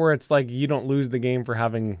stuff where it's like you don't lose the game for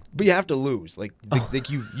having. But you have to lose. Like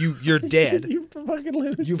you're dead. You have to fucking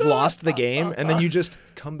lose. You've lost the game, and then you just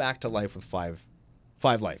come back to life with 5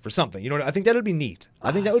 life or something. You know, I think that would be neat.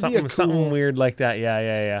 I think that would be a cool... something weird like that.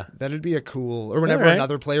 Yeah. That'd be a cool... Or whenever Alright.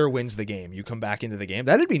 another player wins the game, you come back into the game.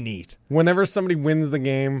 That'd be neat. Whenever somebody wins the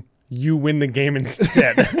game, you win the game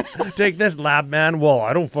instead. Take this, lab man. Well,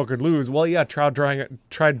 I don't fucking lose. Well, yeah, try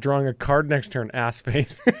drawing a card next turn, ass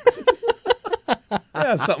face.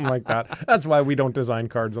 Yeah, something like that. That's why we don't design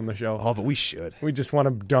cards on the show. Oh, but we should. We just want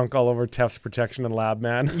to dunk all over Tef's protection and lab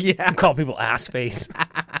man. Yeah. Call people ass face.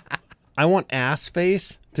 I want Ass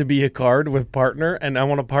Face to be a card with partner, and I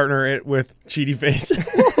want to partner it with Cheaty Face.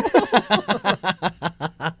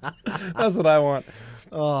 That's what I want.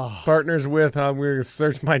 Partners with, I'm going to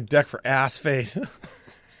search my deck for Ass Face.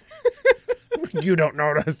 You don't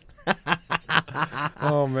notice.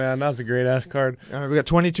 Oh, man, that's a great-ass card. All right, we got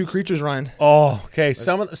 22 creatures, Ryan. Oh, okay.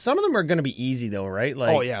 Some of them are going to be easy, though, right?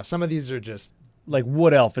 Like, Oh, yeah. Some of these are just, like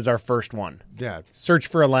Wood Elf is our first one. yeah, Search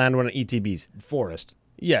for a land when it ETBs. forest.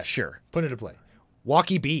 Yeah, sure. Put it to play.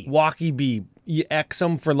 Walkie Bee. Walkie Bee. You X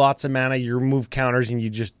them for lots of mana, you remove counters, and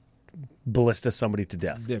you just ballista somebody to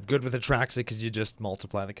death. Yeah, good with Atraxa because you just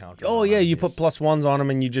multiply the counter. Oh, yeah, you put +1s on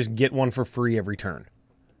them, and you just get one for free every turn.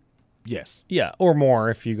 Yes. Yeah, or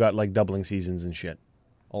more if you got, like, doubling seasons and shit.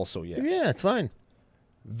 Also, yes. Yeah, it's fine.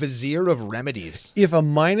 Vizier of Remedies. If a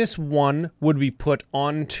 -1 would be put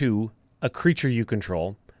onto a creature you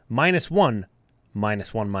control, -1,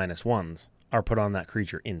 -1/-1s are put on that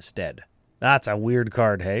creature instead. That's a weird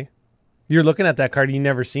card, hey? You're looking at that card, you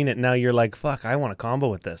never seen it, now you're like, fuck, I want to combo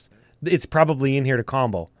with this. It's probably in here to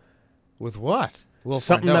combo. With what? We'll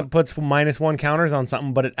Something find that out. puts -1 counters on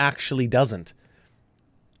something, but it actually doesn't.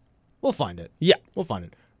 We'll find it. Yeah. We'll find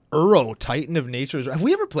it. Uro, Titan of Nature's. Have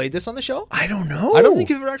we ever played this on the show? I don't know. I don't think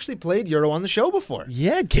we've ever actually played Uro on the show before.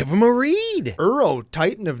 Yeah, give him a read. Uro,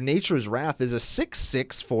 Titan of Nature's Wrath, is a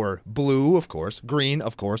 6/6 for blue, of course, green,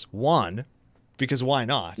 of course, 1, because why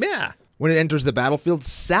not? Yeah. When it enters the battlefield,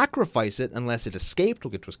 sacrifice it unless it escaped.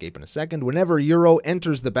 We'll get to escape in a second. Whenever Uro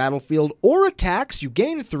enters the battlefield or attacks, you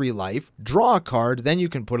gain 3 life, draw a card, then you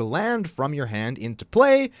can put a land from your hand into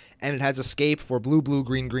play, and it has escape for blue, blue,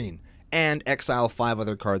 green, green, and exile 5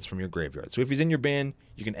 other cards from your graveyard. So if he's in your bin,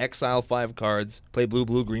 you can exile 5 cards, play blue,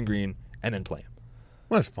 blue, green, green, and then play him.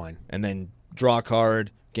 Well, that's fine. And then draw a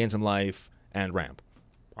card, gain some life, and ramp.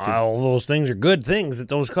 All those things are good things that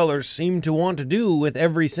those colors seem to want to do with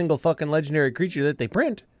every single fucking legendary creature that they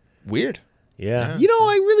print. Weird. Yeah. You know,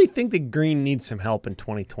 I really think that green needs some help in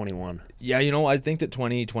 2021. Yeah, I think that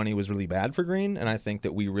 2020 was really bad for green, and I think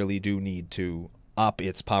that we really do need to up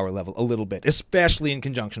its power level a little bit, especially in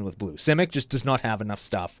conjunction with blue. Simic just does not have enough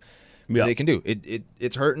stuff that they can do.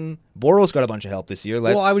 It's hurting. Boros got a bunch of help this year.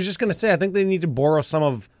 Well, I was just going to say, I think they need to borrow some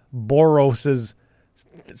of Boros's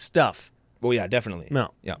stuff. Well, yeah, definitely.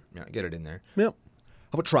 No. Yeah, get it in there. Yep.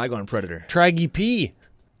 How about Trigon Predator? Tragi P.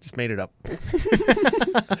 Just made it up.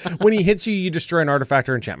 When he hits you, you destroy an artifact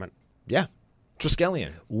or enchantment. Yeah.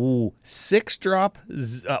 Triskelion. Ooh, 6-drop,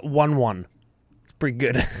 1/1. It's pretty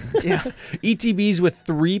good. Yeah. ETBs with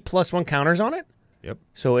 3+1 counters on it. Yep.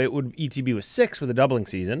 So it would ETB with 6 with a doubling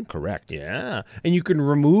season. Correct. Yeah. And you can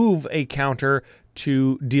remove a counter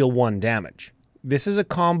to deal 1 damage. This is a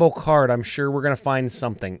combo card. I'm sure we're going to find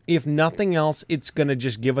something. If nothing else, it's going to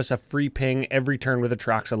just give us a free ping every turn with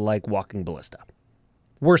Atraxa like Walking Ballista.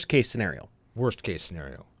 Worst case scenario. Worst case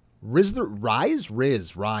scenario. Rise the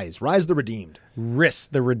Redeemed. Riss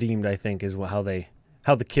the Redeemed, I think, is how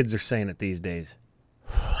the kids are saying it these days.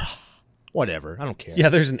 Whatever. I don't care. Yeah,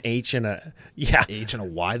 there's an H and a... Yeah. H and a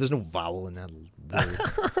Y. There's no vowel in that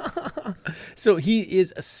word. So he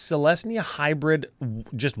is a Selesnya hybrid,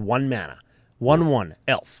 just 1 mana. 1/1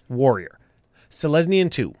 elf warrior.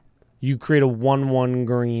 Selesnyan 2. You create a 1/1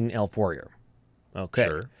 green elf warrior. Okay.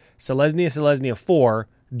 Sure. Selesnya 4.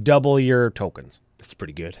 Double your tokens. It's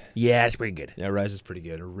pretty good. Yeah, it's pretty good. Yeah, Rise is pretty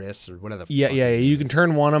good. Or Riss or whatever. Yeah. You can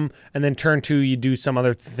turn 1 them, and then turn 2 you do some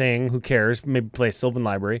other thing. Who cares? Maybe play a Sylvan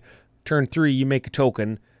Library. Turn 3 you make a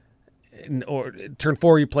token. Or turn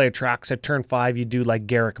 4 you play Atraxa. Turn 5 you do like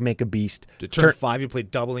Garruk, make a beast. Turn 5 you play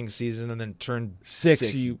Doubling Season, and then turn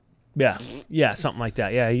 6 you... Yeah, something like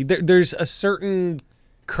that. Yeah, there's a certain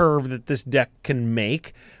curve that this deck can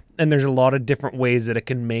make, and there's a lot of different ways that it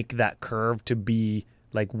can make that curve to be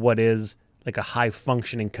like what is like a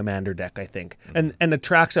high-functioning commander deck, I think. And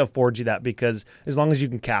Atraxa affords you that because as long as you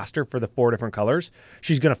can cast her for the 4 different colors,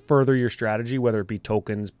 she's going to further your strategy, whether it be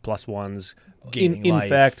tokens, +1s,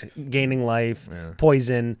 infect, gaining life,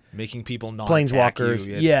 poison, making people not planeswalkers.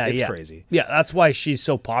 attack you. It's crazy. Yeah, that's why she's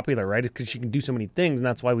so popular, right? Because she can do so many things, and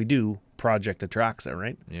that's why we do Project Atraxa,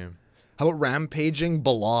 right? Yeah. How about Rampaging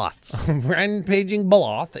Baloth? Rampaging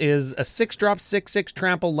Baloth is a 6-drop, 6/6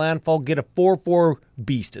 trample landfall, get a 4/4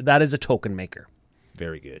 beast. That is a token maker.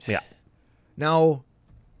 Very good. Yeah. Now,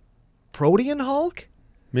 Protean Hulk?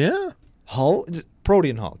 Yeah.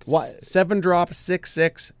 Protean Hulk. Why? 7-drop,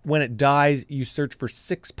 6/6. When it dies, you search for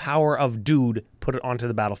 6 power of Dude, put it onto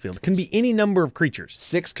the battlefield. It can be any number of creatures.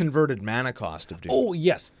 6 converted mana cost of Dude. Oh,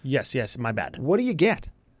 yes, my bad. What do you get?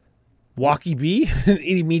 Walkie Bee,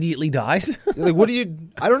 it immediately dies. Like,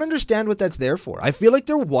 I don't understand what that's there for. I feel like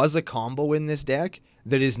there was a combo in this deck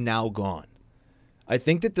that is now gone. I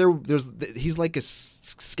think that he's like a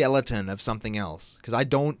skeleton of something else, because I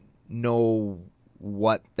don't know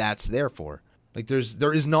what that's there for. Like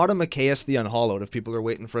there is not a Macias the Unhallowed if people are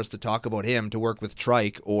waiting for us to talk about him to work with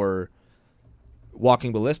Trike or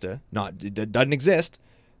Walking Ballista. It doesn't exist.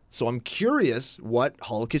 So I'm curious what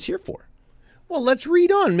Hulk is here for. Well, let's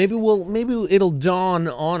read on. Maybe it'll dawn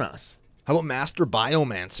on us. How about Master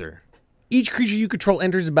Biomancer? Each creature you control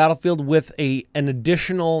enters the battlefield with an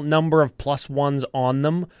additional number of +1s on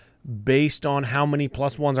them based on how many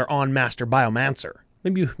 +1s are on Master Biomancer.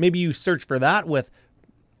 Maybe you search for that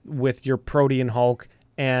with your Protean Hulk,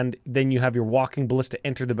 and then you have your Walking Ballista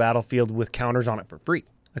enter the battlefield with counters on it for free.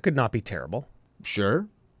 That could not be terrible. Sure.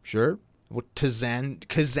 What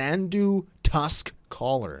Kazandu Tusk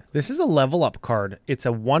Collar. This is a level up card. It's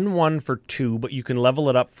a 1/1 for 2, but you can level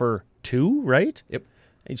it up for 2, right? Yep.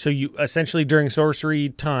 So you essentially during sorcery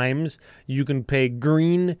times, you can pay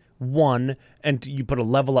green 1 and you put a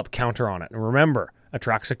level up counter on it. And remember,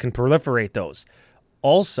 Atraxa can proliferate those.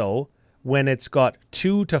 Also, when it's got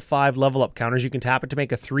 2 to 5 level up counters, you can tap it to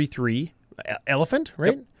make a 3/3 elephant,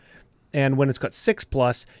 right? Yep. And when it's got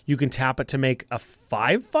 6+, you can tap it to make a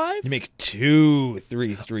 5/5? You make 2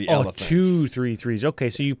 3/3 elephants. 2 3/3s. Okay,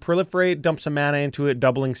 so you proliferate, dump some mana into it,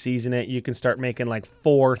 doubling season it. You can start making like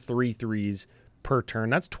 4 3/3s per turn.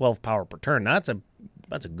 That's 12 power per turn. That's a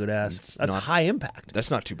good ass. That's high impact.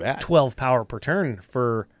 That's not too bad. 12 power per turn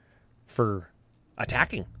for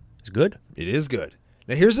attacking. It's good. It is good.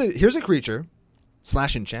 Now here's a creature /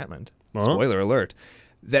 enchantment. Spoiler alert.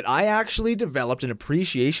 That I actually developed an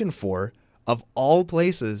appreciation for, of all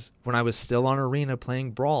places, when I was still on Arena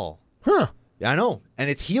playing Brawl. Huh. Yeah, I know. And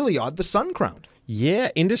it's Heliod the Sun-Crowned. Yeah,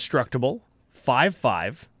 indestructible,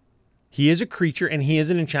 5/5. He is a creature and he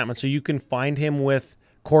is an enchantment, so you can find him with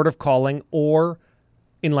Court of Calling or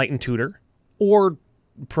Enlightened Tutor or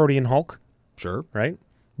Protean Hulk. Sure. Right?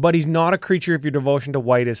 But he's not a creature if your devotion to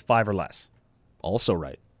white is 5 or less. Also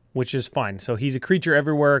right. Which is fine. So he's a creature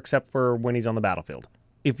everywhere except for when he's on the battlefield,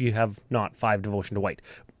 if you have not 5 devotion to white.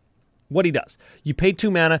 What he does, you pay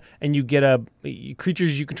 2 mana and you get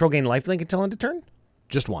creatures you control gain lifelink until end of turn?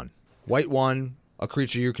 Just 1. White 1,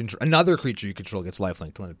 another creature you control gets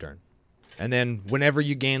lifelink till end of turn. And then whenever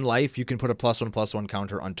you gain life, you can put a +1/+1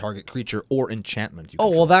 counter on target creature or enchantment. Oh,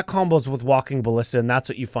 well, that combos with Walking Ballista, and that's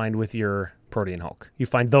what you find with your Protean Hulk. You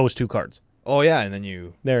find those 2 cards. Oh, yeah, and then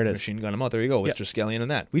you there it is. Machine gun them out. There you go, with Triskelion and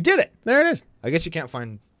that. We did it! There it is. I guess you can't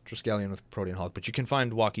find Triskelion with Protean Hulk, but you can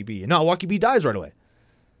find Walkie B. No, Walkie B dies right away.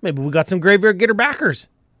 Maybe we got some Graveyard Getter backers.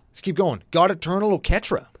 Let's keep going. God Eternal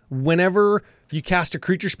Oketra. Whenever you cast a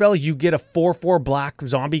creature spell, you get a 4/4 black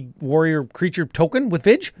zombie warrior creature token with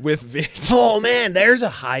Vidge. Oh, man, there's a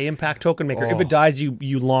high impact token maker. If it dies,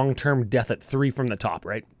 you long-term death at 3 from the top,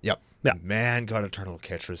 right? Yep. Yeah. Man, God Eternal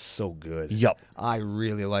Oketra is so good. Yep. I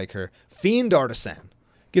really like her. Fiend Artisan.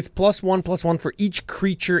 Gets +1/+1 for each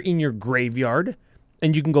creature in your graveyard.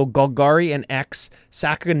 And you can go Golgari and X,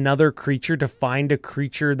 sack another creature to find a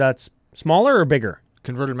creature that's smaller or bigger.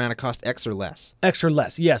 Converted mana cost X or less. X or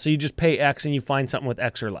less, yeah. So you just pay X and you find something with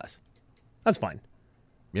X or less. That's fine.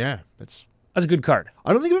 Yeah, that's a good card.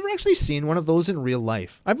 I don't think I've ever actually seen one of those in real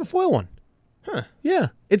life. I have a foil one. Huh. Yeah.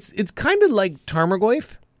 It's kind of like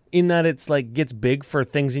Tarmogoyf in that it's like gets big for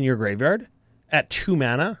things in your graveyard at 2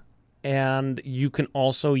 mana. And you can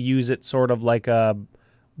also use it sort of like a,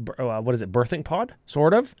 birthing pod?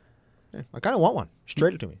 Sort of. Yeah, I kind of want one. Just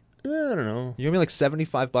trade it to me. I don't know. You give me like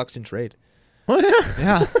 $75 in trade. Oh, yeah.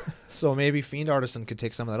 Yeah. So maybe Fiend Artisan could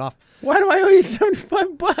take some of that off. Why do I owe you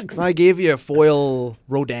 $75? I gave you a foil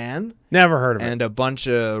Rodan. Never heard of it. And a bunch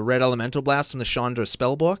of red elemental blasts from the Chandra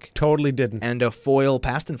spellbook. Totally didn't. And a foil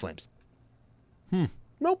Past in Flames.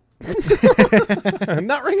 Nope.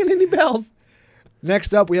 Not ringing any bells.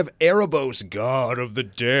 Next up, we have Erebos, God of the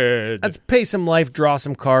Dead. Let's pay some life, draw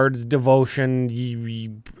some cards, devotion.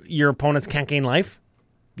 Your opponents can't gain life?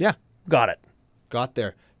 Yeah. Got it. Got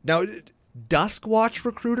there. Now, Duskwatch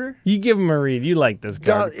Recruiter? You give him a read. You like this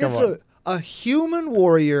card. It's a human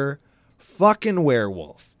warrior fucking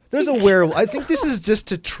werewolf. There's a werewolf. I think this is just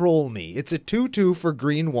to troll me. It's a 2/2 for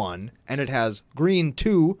green 1, and it has green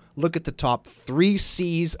 2. Look at the top 3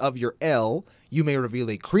 C's of your L. You may reveal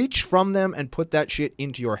a creature from them and put that shit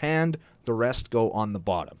into your hand. The rest go on the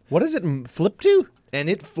bottom. What does it flip to? And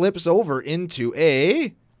it flips over into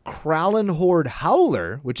a Kralin Horde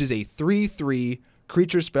Howler, which is a 3/3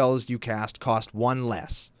 creature spells you cast cost 1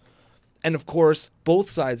 less. And of course, both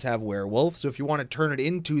sides have werewolf, so if you want to turn it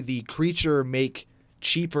into the creature make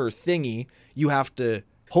cheaper thingy, you have to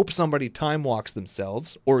hope somebody time walks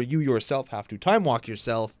themselves, or you yourself have to time walk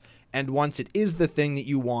yourself, and once it is the thing that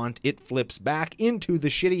you want, it flips back into the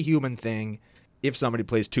shitty human thing, if somebody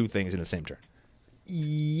plays two things in the same turn.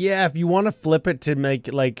 Yeah, if you want to flip it to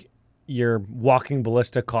make like your Walking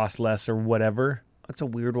Ballista cost less or whatever, that's a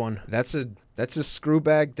weird one. That's a screw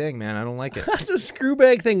bag thing, man. I don't like it. That's a screw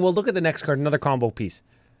bag thing. Well, look at the next card, another combo piece.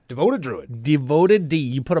 Devoted Druid. Devoted D.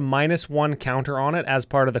 You put a -1 counter on it as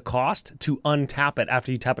part of the cost to untap it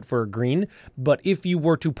after you tap it for a green. But if you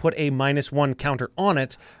were to put a -1 counter on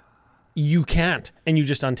it, you can't, and you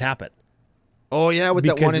just untap it. Oh, yeah, with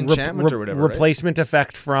that one enchantment or whatever, replacement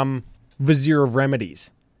effect from Vizier of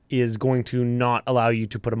Remedies is going to not allow you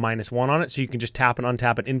to put a -1 on it, so you can just tap and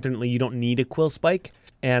untap it infinitely. You don't need a Quill Spike.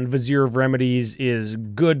 And Vizier of Remedies is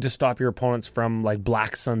good to stop your opponents from like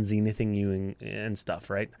Black Sun Zenithing you and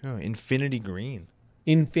stuff, right? Oh, Infinity Green.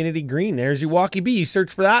 Infinity Green. There's your Walkie B. You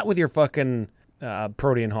search for that with your fucking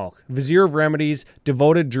Protean Hulk. Vizier of Remedies,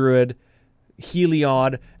 Devoted Druid,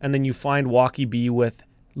 Heliod, and then you find Walkie B with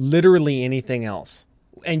literally anything else.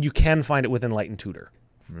 And you can find it with Enlightened Tutor.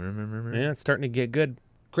 Yeah, it's starting to get good.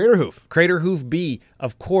 Craterhoof B,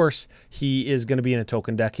 of course, he is going to be in a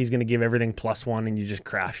token deck. He's going to give everything +1 and you just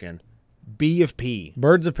crash in. B of P.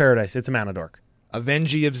 Birds of Paradise, it's a mana dork.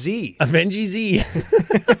 Avengi of Z. Avengi Z.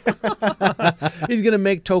 He's going to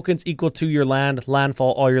make tokens equal to your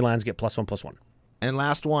landfall. All your lands get +1/+1. And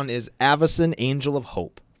last one is Avacyn, Angel of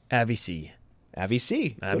Hope. Avi C. Avi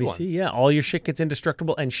C, yeah. All your shit gets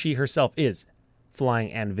indestructible, and she herself is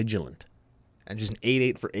flying and vigilant. And just an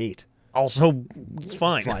 8/8 for 8. Also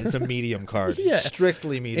fine. It's a medium card. Yeah.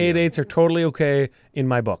 Strictly medium. 8/8s are totally okay in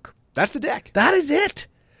my book. That's the deck. That is it.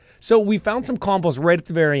 So we found some combos right at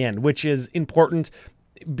the very end, which is important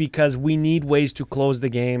because we need ways to close the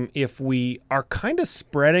game if we are kind of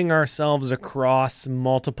spreading ourselves across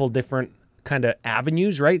multiple different kind of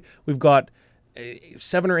avenues, right? We've got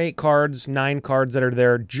 7 or 8 cards, 9 cards that are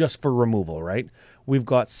there just for removal, right? We've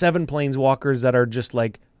got 7 planeswalkers that are just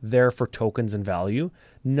like there for tokens and value.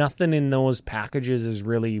 Nothing in those packages is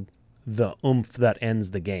really the oomph that ends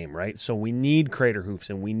the game, right? So we need Craterhoofs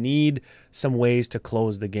and we need some ways to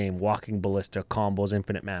close the game. Walking Ballista, combos,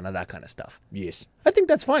 infinite mana, that kind of stuff. Yes. I think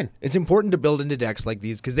that's fine. It's important to build into decks like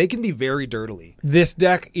these because they can be very dirtily. This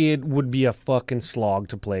deck, it would be a fucking slog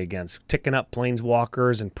to play against. Ticking up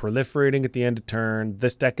planeswalkers and proliferating at the end of turn.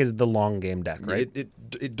 This deck is the long game deck, right?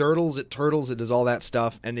 It dirtles, it turtles, it does all that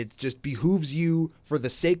stuff, and it just behooves you, for the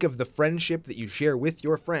sake of the friendship that you share with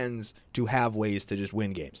your friends, to have ways to just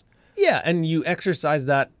win games. Yeah, and you exercise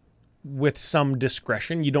that with some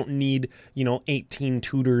discretion. You don't need, 18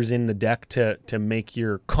 tutors in the deck to make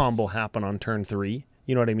your combo happen on turn 3.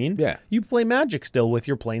 You know what I mean? Yeah. You play Magic still with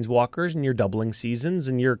your Planeswalkers and your Doubling Seasons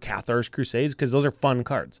and your Cathar's Crusades because those are fun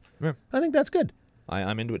cards. Yeah. I think that's good.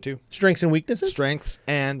 I'm into it too. Strengths and weaknesses? Strengths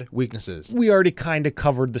and weaknesses. We already kind of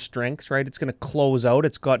covered the strengths, right? It's going to close out.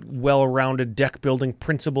 It's got well-rounded deck-building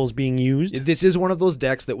principles being used. This is one of those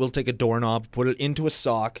decks that will take a doorknob, put it into a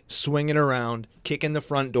sock, swing it around, kick in the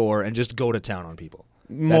front door, and just go to town on people.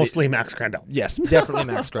 Mostly Max Crandell. Yes, definitely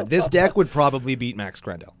Max Crandell. This deck would probably beat Max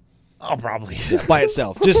Crandell. Oh, probably. By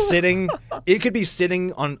itself. Just sitting. It could be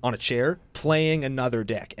sitting on a chair playing another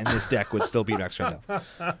deck, and this deck would still beat Max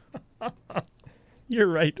Crandell. You're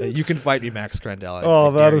right. You can fight me, Max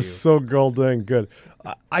Crandell. That is so goddamn good.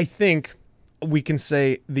 I think we can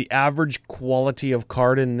say the average quality of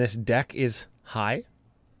card in this deck is high.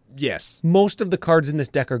 Yes. Most of the cards in this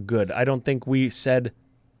deck are good. I don't think we said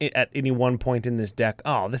at any one point in this deck,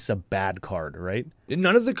 oh, this is a bad card, right?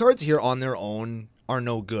 None of the cards here on their own are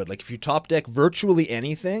no good. Like, if you top deck virtually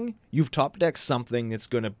anything, you've top decked something that's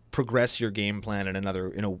going to progress your game plan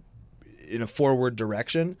in a forward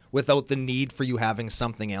direction without the need for you having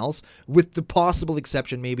something else, with the possible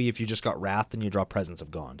exception maybe if you just got Wrathed and you draw Presence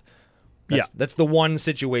of Gond. That's the one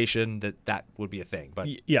situation that would be a thing, but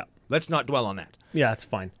yeah, let's not dwell on that. Yeah, it's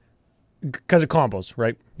fine. Because of combos,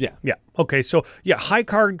 right? Yeah. Yeah. Okay, so high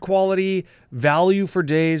card quality, value for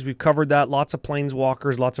days. We've covered that. Lots of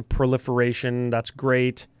planeswalkers, lots of proliferation. That's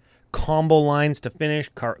great. Combo lines to finish,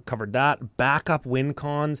 covered that. Backup win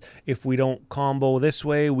cons. If we don't combo this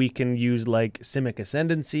way, we can use like Simic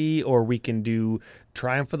Ascendancy, or we can do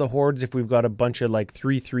Triumph of the Hordes if we've got a bunch of like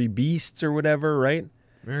 3/3 beasts or whatever, right?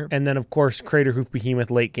 Yeah. And then of course Craterhoof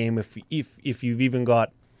Behemoth late game. If you've even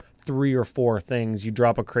got 3 or 4 things, you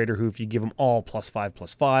drop a Craterhoof, you give them all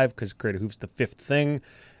 +5/+5 because Craterhoof's the 5th thing,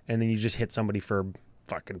 and then you just hit somebody for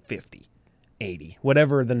fucking 50, 80,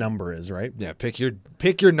 whatever the number is, right? Yeah, pick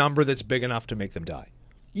your number that's big enough to make them die.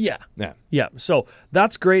 Yeah. Yeah. Yeah. So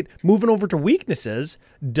that's great. Moving over to weaknesses,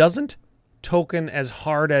 doesn't token as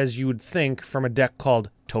hard as you would think from a deck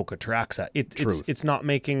called Tokatraxa. It's not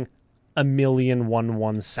making a million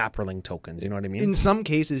 1/1 Saproling tokens. You know what I mean? In some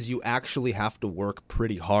cases, you actually have to work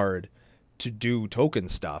pretty hard to do token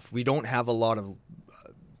stuff. We don't have a lot of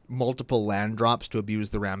multiple land drops to abuse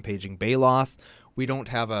the Rampaging Baloth. We don't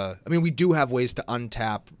have we do have ways to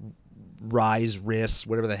untap Rise Riss,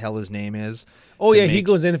 whatever the hell his name is. Oh yeah, he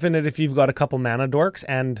goes infinite if you've got a couple mana dorks,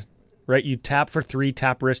 and right, you tap for 3,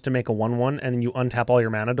 tap Riss to make a 1/1, and then you untap all your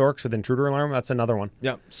mana dorks with Intruder Alarm. That's another one.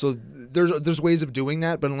 Yeah, so there's ways of doing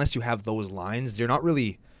that, but unless you have those lines, you're not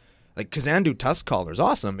really like Kazandu Tuskcaller is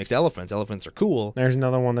awesome. Makes elephants. Elephants are cool. There's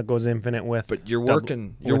another one that goes infinite with. But you're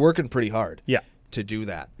working pretty hard. Yeah. To do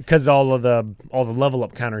that, because all the level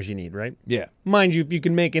up counters you need, right? Yeah. Mind you, if you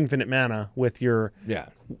can make infinite mana with your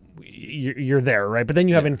you're there, right? But then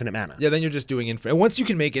you have infinite mana. Yeah, then you're just doing infinite. Once you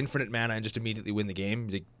can make infinite mana and just immediately win the game,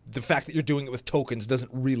 the fact that you're doing it with tokens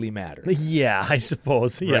doesn't really matter. Yeah, I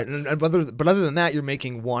suppose. Yeah. Right? But other than that, you're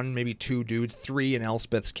making 1, maybe 2 dudes, 3 in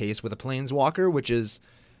Elspeth's case with a Planeswalker, which is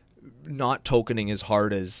not tokening as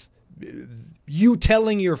hard as you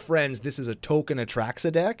telling your friends this is a token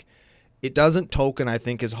Atraxa deck. It doesn't token, I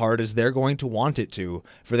think, as hard as they're going to want it to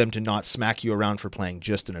for them to not smack you around for playing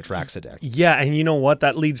just an Atraxa deck. Yeah, and you know what?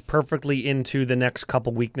 That leads perfectly into the next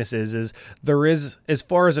couple weaknesses. Is there is, as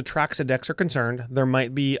far as Atraxa decks are concerned, it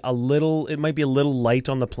might be a little light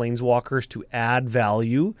on the Planeswalkers to add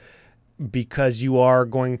value, because you are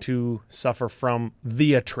going to suffer from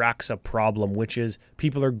the Atraxa problem, which is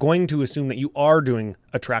people are going to assume that you are doing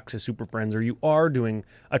Atraxa Super Friends or you are doing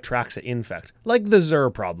Atraxa Infect, like the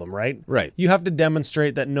Zur problem, right? Right. You have to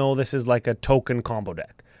demonstrate that, no, this is like a token combo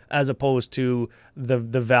deck, as opposed to the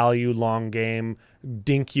value long game,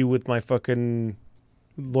 dink you with my fucking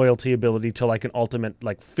loyalty ability to like an ultimate,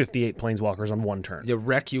 like 58 Planeswalkers on one turn. You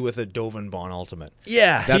wreck you with a Dovanbon ultimate.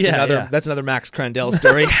 Yeah, that's another Max Crandell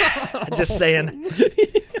story. Just saying.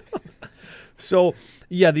 So,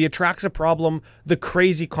 yeah, the Atraxa problem, the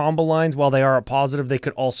crazy combo lines, while they are a positive, they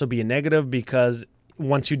could also be a negative, because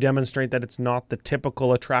once you demonstrate that it's not the typical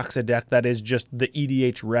Atraxa deck that is just the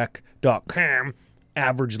EDHREC.com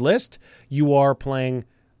average list, you are playing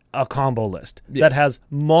a combo list that has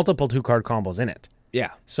multiple 2-card combos in it.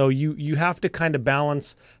 Yeah. So you have to kind of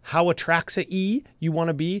balance how Atraxa E you want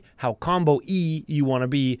to be, how combo E you want to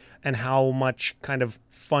be, and how much kind of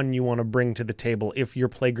fun you want to bring to the table if your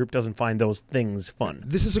playgroup doesn't find those things fun.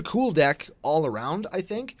 This is a cool deck all around, I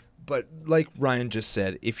think, but like Ryan just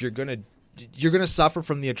said, if you're gonna suffer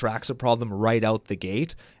from the Atraxa problem right out the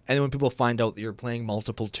gate, and then when people find out that you're playing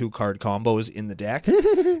multiple 2-card combos in the deck,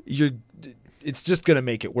 it's just gonna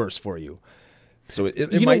make it worse for you. So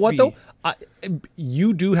it you might know what be... though?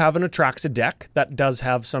 You do have an Atraxa deck that does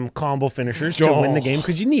have some combo finishers to win the game,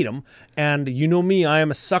 because you need them. And you know me, I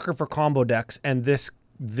am a sucker for combo decks, and this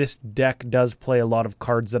deck does play a lot of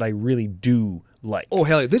cards that I really do like. Oh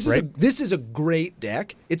hell yeah! This is a great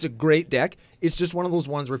deck. It's a great deck. It's just one of those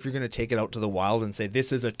ones where if you're going to take it out to the wild and say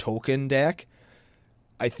this is a token deck,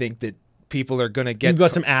 I think that people are going to get. You've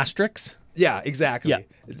got some asterisks. Yeah, exactly. Yeah.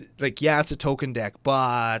 Like it's a token deck,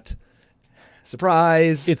 but.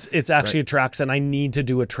 Surprise! It's actually Atraxa, and I need to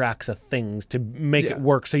do Atraxa things to make it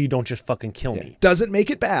work, so you don't just fucking kill me. Doesn't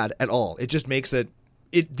make it bad at all. It just makes it.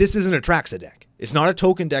 This is an Atraxa deck. It's not a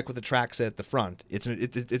token deck with Atraxa at the front. It's an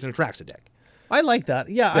Atraxa deck. I like that.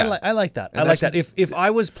 Yeah. I like that. I like that. If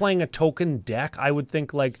I was playing a token deck, I would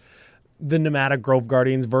think like the Nomadic Grove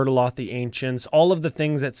Guardians, Vertaloth the Ancients, all of the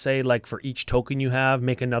things that say like for each token you have,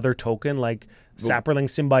 make another token, like Saproling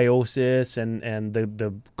Symbiosis and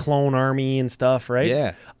the Clone Army and stuff, right?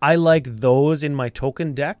 Yeah. I like those in my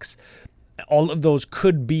token decks. All of those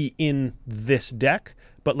could be in this deck,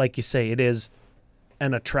 but like you say, it is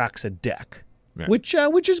an Atraxa deck, which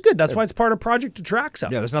is good. That's why it's part of Project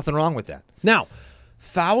Atraxa. Yeah, there's nothing wrong with that. Now,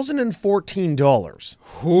 $1,014.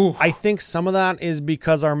 Ooh. I think some of that is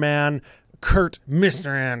because our man, Kurt Mr.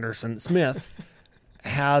 Anderson Smith,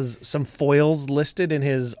 has some foils listed in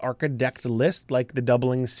his Archidect list, like the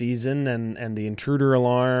Doubling Season and the Intruder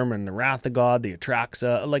Alarm and the Wrath of God, the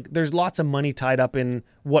Atraxa. Like, there's lots of money tied up in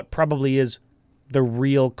what probably is the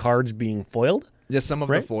real cards being foiled. Yes, some of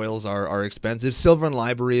the foils are expensive. Sylvan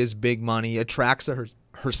Library is big money. Atraxa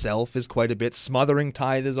herself is quite a bit. Smothering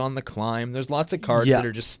Tithe is on the climb. There's lots of cards that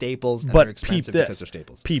are just staples and they're expensive because they're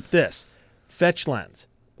staples. Peep this. Fetch lands.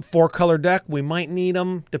 4-color deck, we might need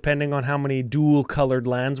them depending on how many dual-colored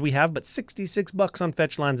lands we have, but $66 on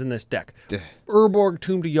fetch lands in this deck. Urborg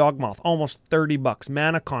Tomb to Yawgmoth, almost $30.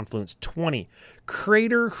 Mana Confluence, $20.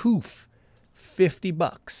 Crater Hoof,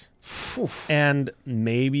 $50. And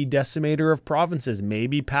maybe Decimator of Provinces,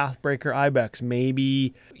 maybe Pathbreaker Ibex,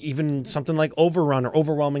 maybe even something like Overrun or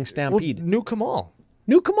Overwhelming Stampede. Well, Nuke 'em all.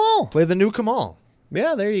 Nuke 'em all. Play the Nuke 'em all.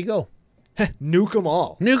 Yeah, there you go. Nuke 'em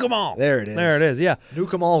all. Nuke 'em all. There it is. There it is, yeah.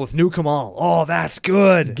 Nuke 'em all with Nuke 'em all. Oh, that's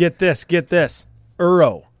good. Get this.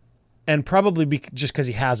 Uro. And probably just because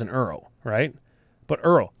he has an Uro, right? But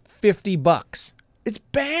Uro, $50. It's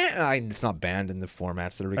banned. It's not banned in the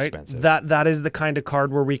formats that are Right? expensive. That is the kind of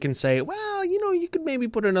card where we can say, well, you could maybe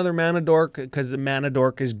put another Mana Dork because the Mana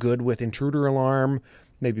Dork is good with Intruder Alarm.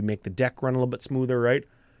 Maybe make the deck run a little bit smoother, right?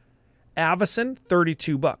 Avacyn,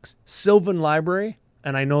 $32. Sylvan Library,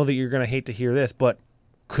 and I know that you're going to hate to hear this, but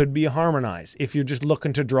could be a Harmonize if you're just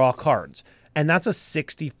looking to draw cards. And that's a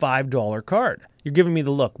 $65 card. You're giving me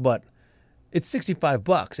the look, but it's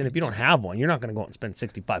 $65, and if you don't have one, you're not going to go out and spend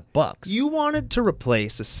 $65. You wanted to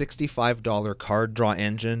replace a $65 card draw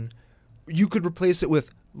engine. You could replace it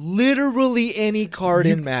with literally any card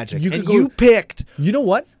in Magic. You picked. You know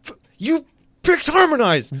what? You picked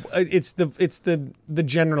Harmonize. It's the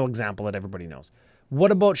general example that everybody knows.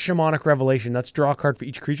 What about Shamanic Revelation? That's draw a card for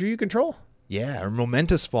each creature you control. Yeah, or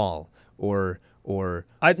Momentous Fall, or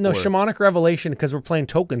Shamanic Revelation, because we're playing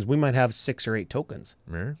tokens, we might have 6 or 8 tokens.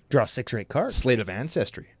 Draw 6 or 8 cards. Slate of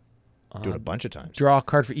Ancestry. Do it a bunch of times. Draw a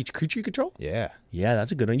card for each creature you control? Yeah. Yeah,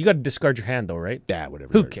 that's a good one. You got to discard your hand, though, right? Yeah,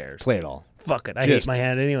 whatever. Who cares? Play it all. Fuck it. I hate my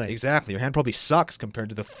hand anyways. Exactly. Your hand probably sucks compared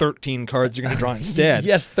to the 13 cards you're going to draw instead.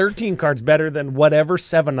 Yes, 13 cards better than whatever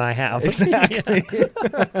 7 I have. Exactly.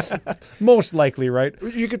 Most likely, right?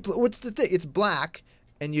 You could. What's the thing? It's black,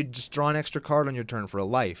 and you just draw an extra card on your turn for a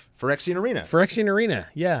life. Phyrexian Arena. Phyrexian Arena,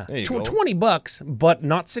 yeah. There you go. $20, but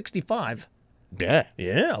not 65. Yeah.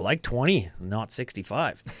 Yeah, like 20, not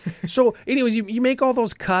 65. So, anyways, you make all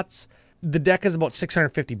those cuts. The deck is about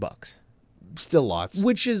 $650. Still lots.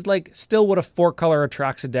 Which is like still what a 4-color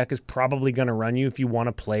Atraxa deck is probably going to run you if you want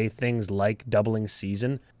to play things like Doubling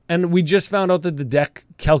Season. And we just found out that the deck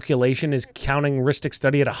calculation is counting Rhystic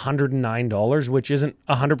Study at $109, which isn't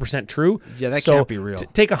 100% true. Yeah, that can't be real.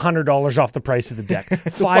 Take $100 off the price of the deck.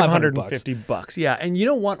 So $550. Yeah, and you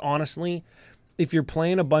know what, honestly, if you're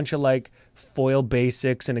playing a bunch of like foil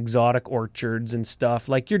basics and exotic orchards and stuff,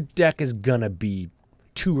 like your deck is going to be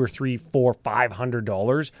 $200 or $300, $400,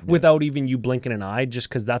 $500 without even you blinking an eye, just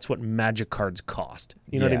because that's what Magic cards cost.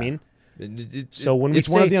 You know what I mean? So when it's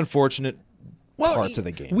one of the unfortunate parts of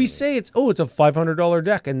the game. We say it's a $500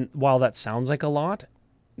 deck, and while that sounds like a lot,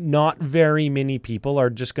 not very many people are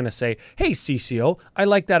just going to say, hey, CCO, I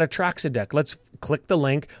like that Atraxa deck. Let's click the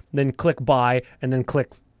link, then click buy, and then click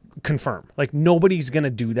confirm. Like, nobody's going to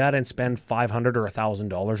do that and spend $500 or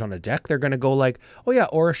 $1,000 on a deck. They're going to go like, oh yeah,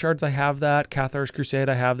 Aura Shards, I have that. Cathar's Crusade,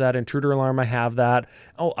 I have that. Intruder Alarm, I have that.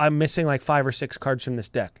 Oh, I'm missing like 5 or 6 cards from this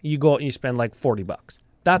deck. You go out and you spend like $40.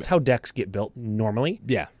 That's how decks get built normally.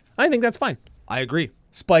 Yeah. I think that's fine. I agree.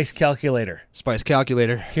 Spice Calculator. Spice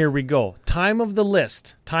Calculator. Here we go. Time of the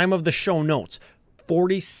list. Time of the show notes.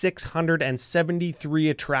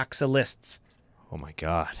 4,673 Atraxa lists. Oh my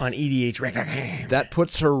God. On EDH. That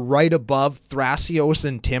puts her right above Thrasios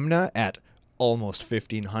and Tymna at almost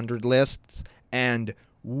 1,500 lists, and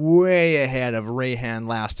way ahead of Rayhan,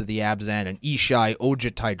 Last of the Abzan, and Ishai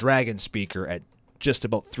Ojitai Dragon Speaker at just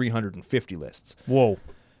about 350 lists. Whoa.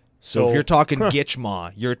 So if you're talking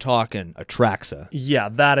Gitchmaw, you're talking Atraxa. Yeah,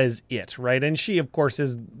 that is it, right? And she, of course,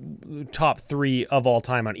 is top 3 of all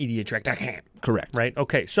time on EDH. Correct. Right?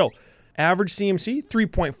 Okay, so average CMC,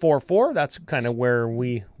 3.44. That's kind of where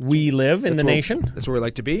we live in the nation. That's where we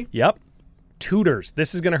like to be. Yep. Tutors.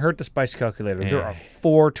 This is going to hurt the Spice Calculator. There are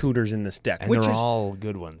 4 tutors in this deck. And they're all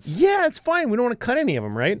good ones. Yeah, it's fine. We don't want to cut any of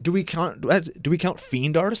them, right? Do we count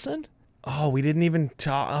Fiend Artisan? Oh, we didn't even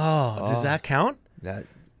talk. Oh, does that count?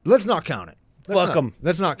 Let's not count it. Fuck them.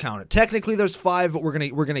 Let's not count it. Technically, there's 5, but we're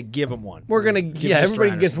gonna give them one. Everybody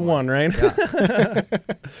gets one, right? Yeah.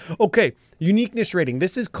 Okay, uniqueness rating.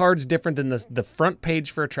 This is cards different than the front page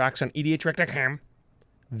for Atraxa on EDH.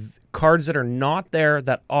 Cards that are not there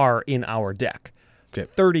that are in our deck. Okay.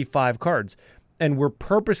 35 cards. And we're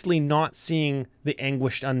purposely not seeing the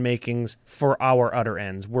Anguished Unmakings for our Utter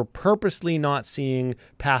Ends. We're purposely not seeing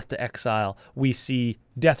Path to Exile. We see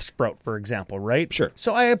Death Sprout, for example, right? Sure.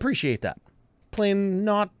 So I appreciate that. Plain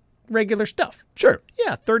not regular stuff. Sure.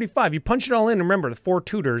 Yeah, 35. You punch it all in. Remember, the 4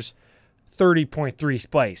 tutors, 30.3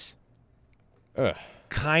 spice.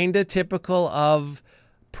 Kind of typical of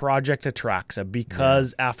Project Atraxa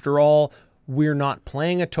because, after all, we're not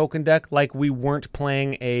playing a token deck like we weren't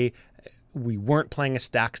playing a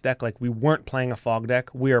stacks deck, like we weren't playing a fog deck.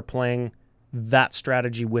 We are playing that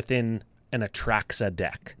strategy within an Atraxa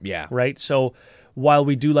deck. Yeah. Right? So while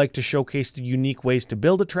we do like to showcase the unique ways to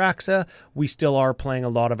build Atraxa, we still are playing a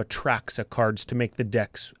lot of Atraxa cards to make the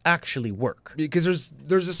decks actually work. Because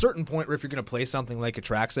there's a certain point where if you're going to play something like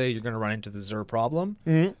Atraxa, you're going to run into the Xur problem.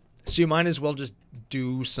 Mm-hmm. So you might as well just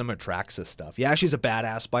do some Atraxa stuff. Yeah, she's a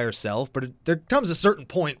badass by herself, but there comes a certain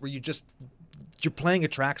point where you're playing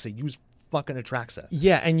Atraxa. Use fucking Atraxa.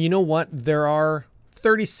 Yeah, and you know what? There are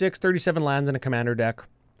 36, 37 lands in a commander deck.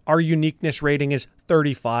 Our uniqueness rating is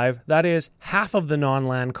 35. That is, half of the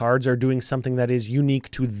non-land cards are doing something that is unique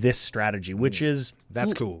to this strategy, which is...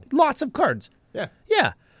 That's cool. Lots of cards. Yeah.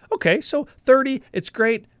 Yeah. Okay, so 30, it's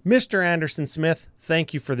great. Mr. Anderson Smith,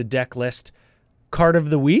 thank you for the deck list. Card of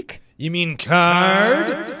the week? You mean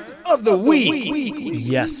card of the week?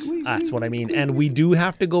 Yes, that's what I mean. And we do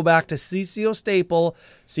have to go back to CCO Staple,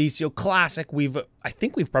 CCO Classic. I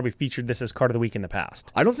think we've probably featured this as card of the week in the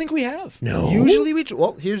past. I don't think we have. No? Usually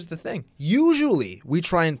well, here's the thing. Usually we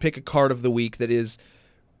try and pick a card of the week that is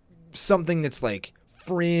something that's like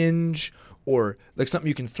fringe or like something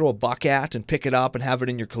you can throw a buck at and pick it up and have it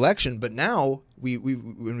in your collection. But now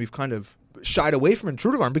we've kind of shied away from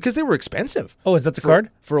Intruder Alarm because they were expensive. Oh, is that the card?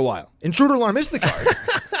 For a while. Intruder Alarm is the card.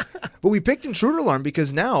 But we picked Intruder Alarm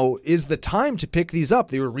because now is the time to pick these up.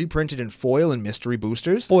 They were reprinted in foil and mystery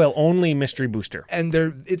boosters. Foil only mystery booster. And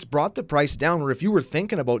it's brought the price down where if you were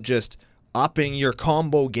thinking about just upping your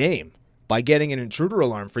combo game by getting an Intruder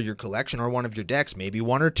Alarm for your collection or one of your decks, maybe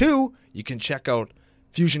one or two, you can check out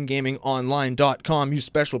FusionGamingOnline.com. Use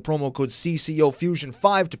special promo code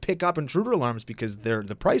CCOFusion5 to pick up Intruder Alarms because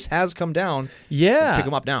the price has come down. Yeah. Pick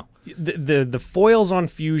them up now. The foils on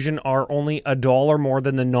Fusion are only $1 more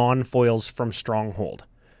than the non-foils from Stronghold.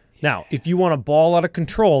 Now, if you want a ball out of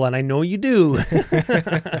control, and I know you do,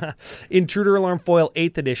 Intruder Alarm Foil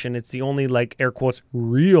 8th edition, it's the only, like, air quotes,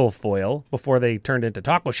 real foil before they turned into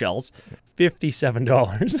taco shells,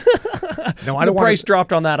 $57. No, the price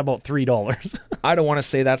dropped on that about $3. I don't want to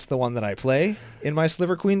say that's the one that I play in my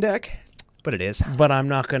Sliver Queen deck, but it is. But I'm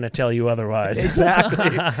not going to tell you otherwise.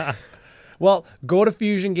 Exactly. Well, go to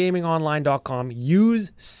FusionGamingOnline.com.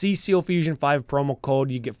 Use CCO Fusion 5 promo code.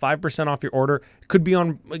 You get 5% off your order. It could be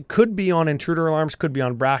on Intruder Alarms, could be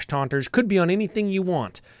on Brash Taunters, could be on anything you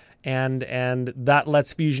want. And that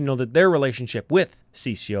lets Fusion know that their relationship with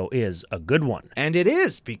CCO is a good one. And it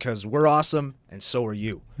is, because we're awesome, and so are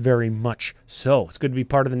you. Very much so. It's good to be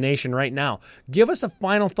part of the nation right now. Give us a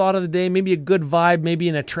final thought of the day, maybe a good vibe, maybe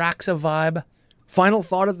an Atraxa vibe. Final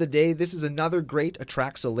thought of the day, this is another great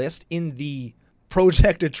Atraxa list in the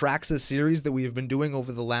Project Atraxa series that we have been doing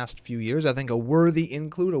over the last few years. I think a worthy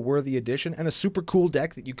include, a worthy addition, and a super cool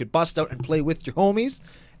deck that you could bust out and play with your homies,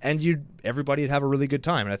 and everybody would have a really good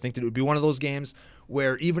time. And I think that it would be one of those games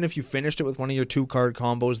where even if you finished it with one of your 2-card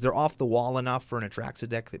combos, they're off the wall enough for an Atraxa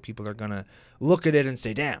deck that people are going to look at it and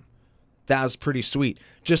say, damn, that was pretty sweet.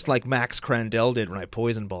 Just like Max Crandell did when I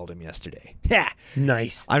poison balled him yesterday. Yeah.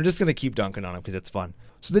 Nice. I'm just going to keep dunking on him because it's fun.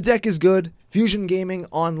 So the deck is good.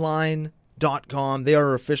 FusionGamingOnline.com. They are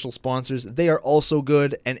our official sponsors. They are also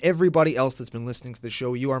good. And everybody else that's been listening to the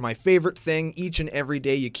show, you are my favorite thing each and every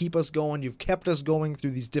day. You keep us going. You've kept us going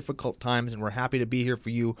through these difficult times, and we're happy to be here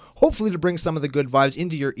for you. Hopefully to bring some of the good vibes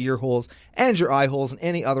into your ear holes and your eye holes and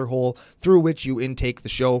any other hole through which you intake the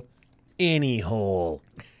show. Any hole.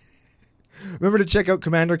 Remember to check out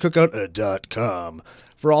CommanderCookout.com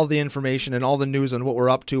for all the information and all the news on what we're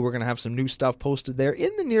up to. We're going to have some new stuff posted there in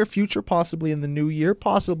the near future, possibly in the new year,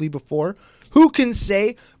 possibly before. Who can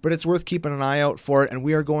say? But it's worth keeping an eye out for it. And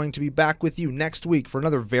we are going to be back with you next week for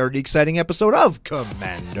another very exciting episode of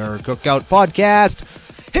Commander Cookout Podcast.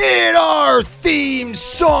 Hit our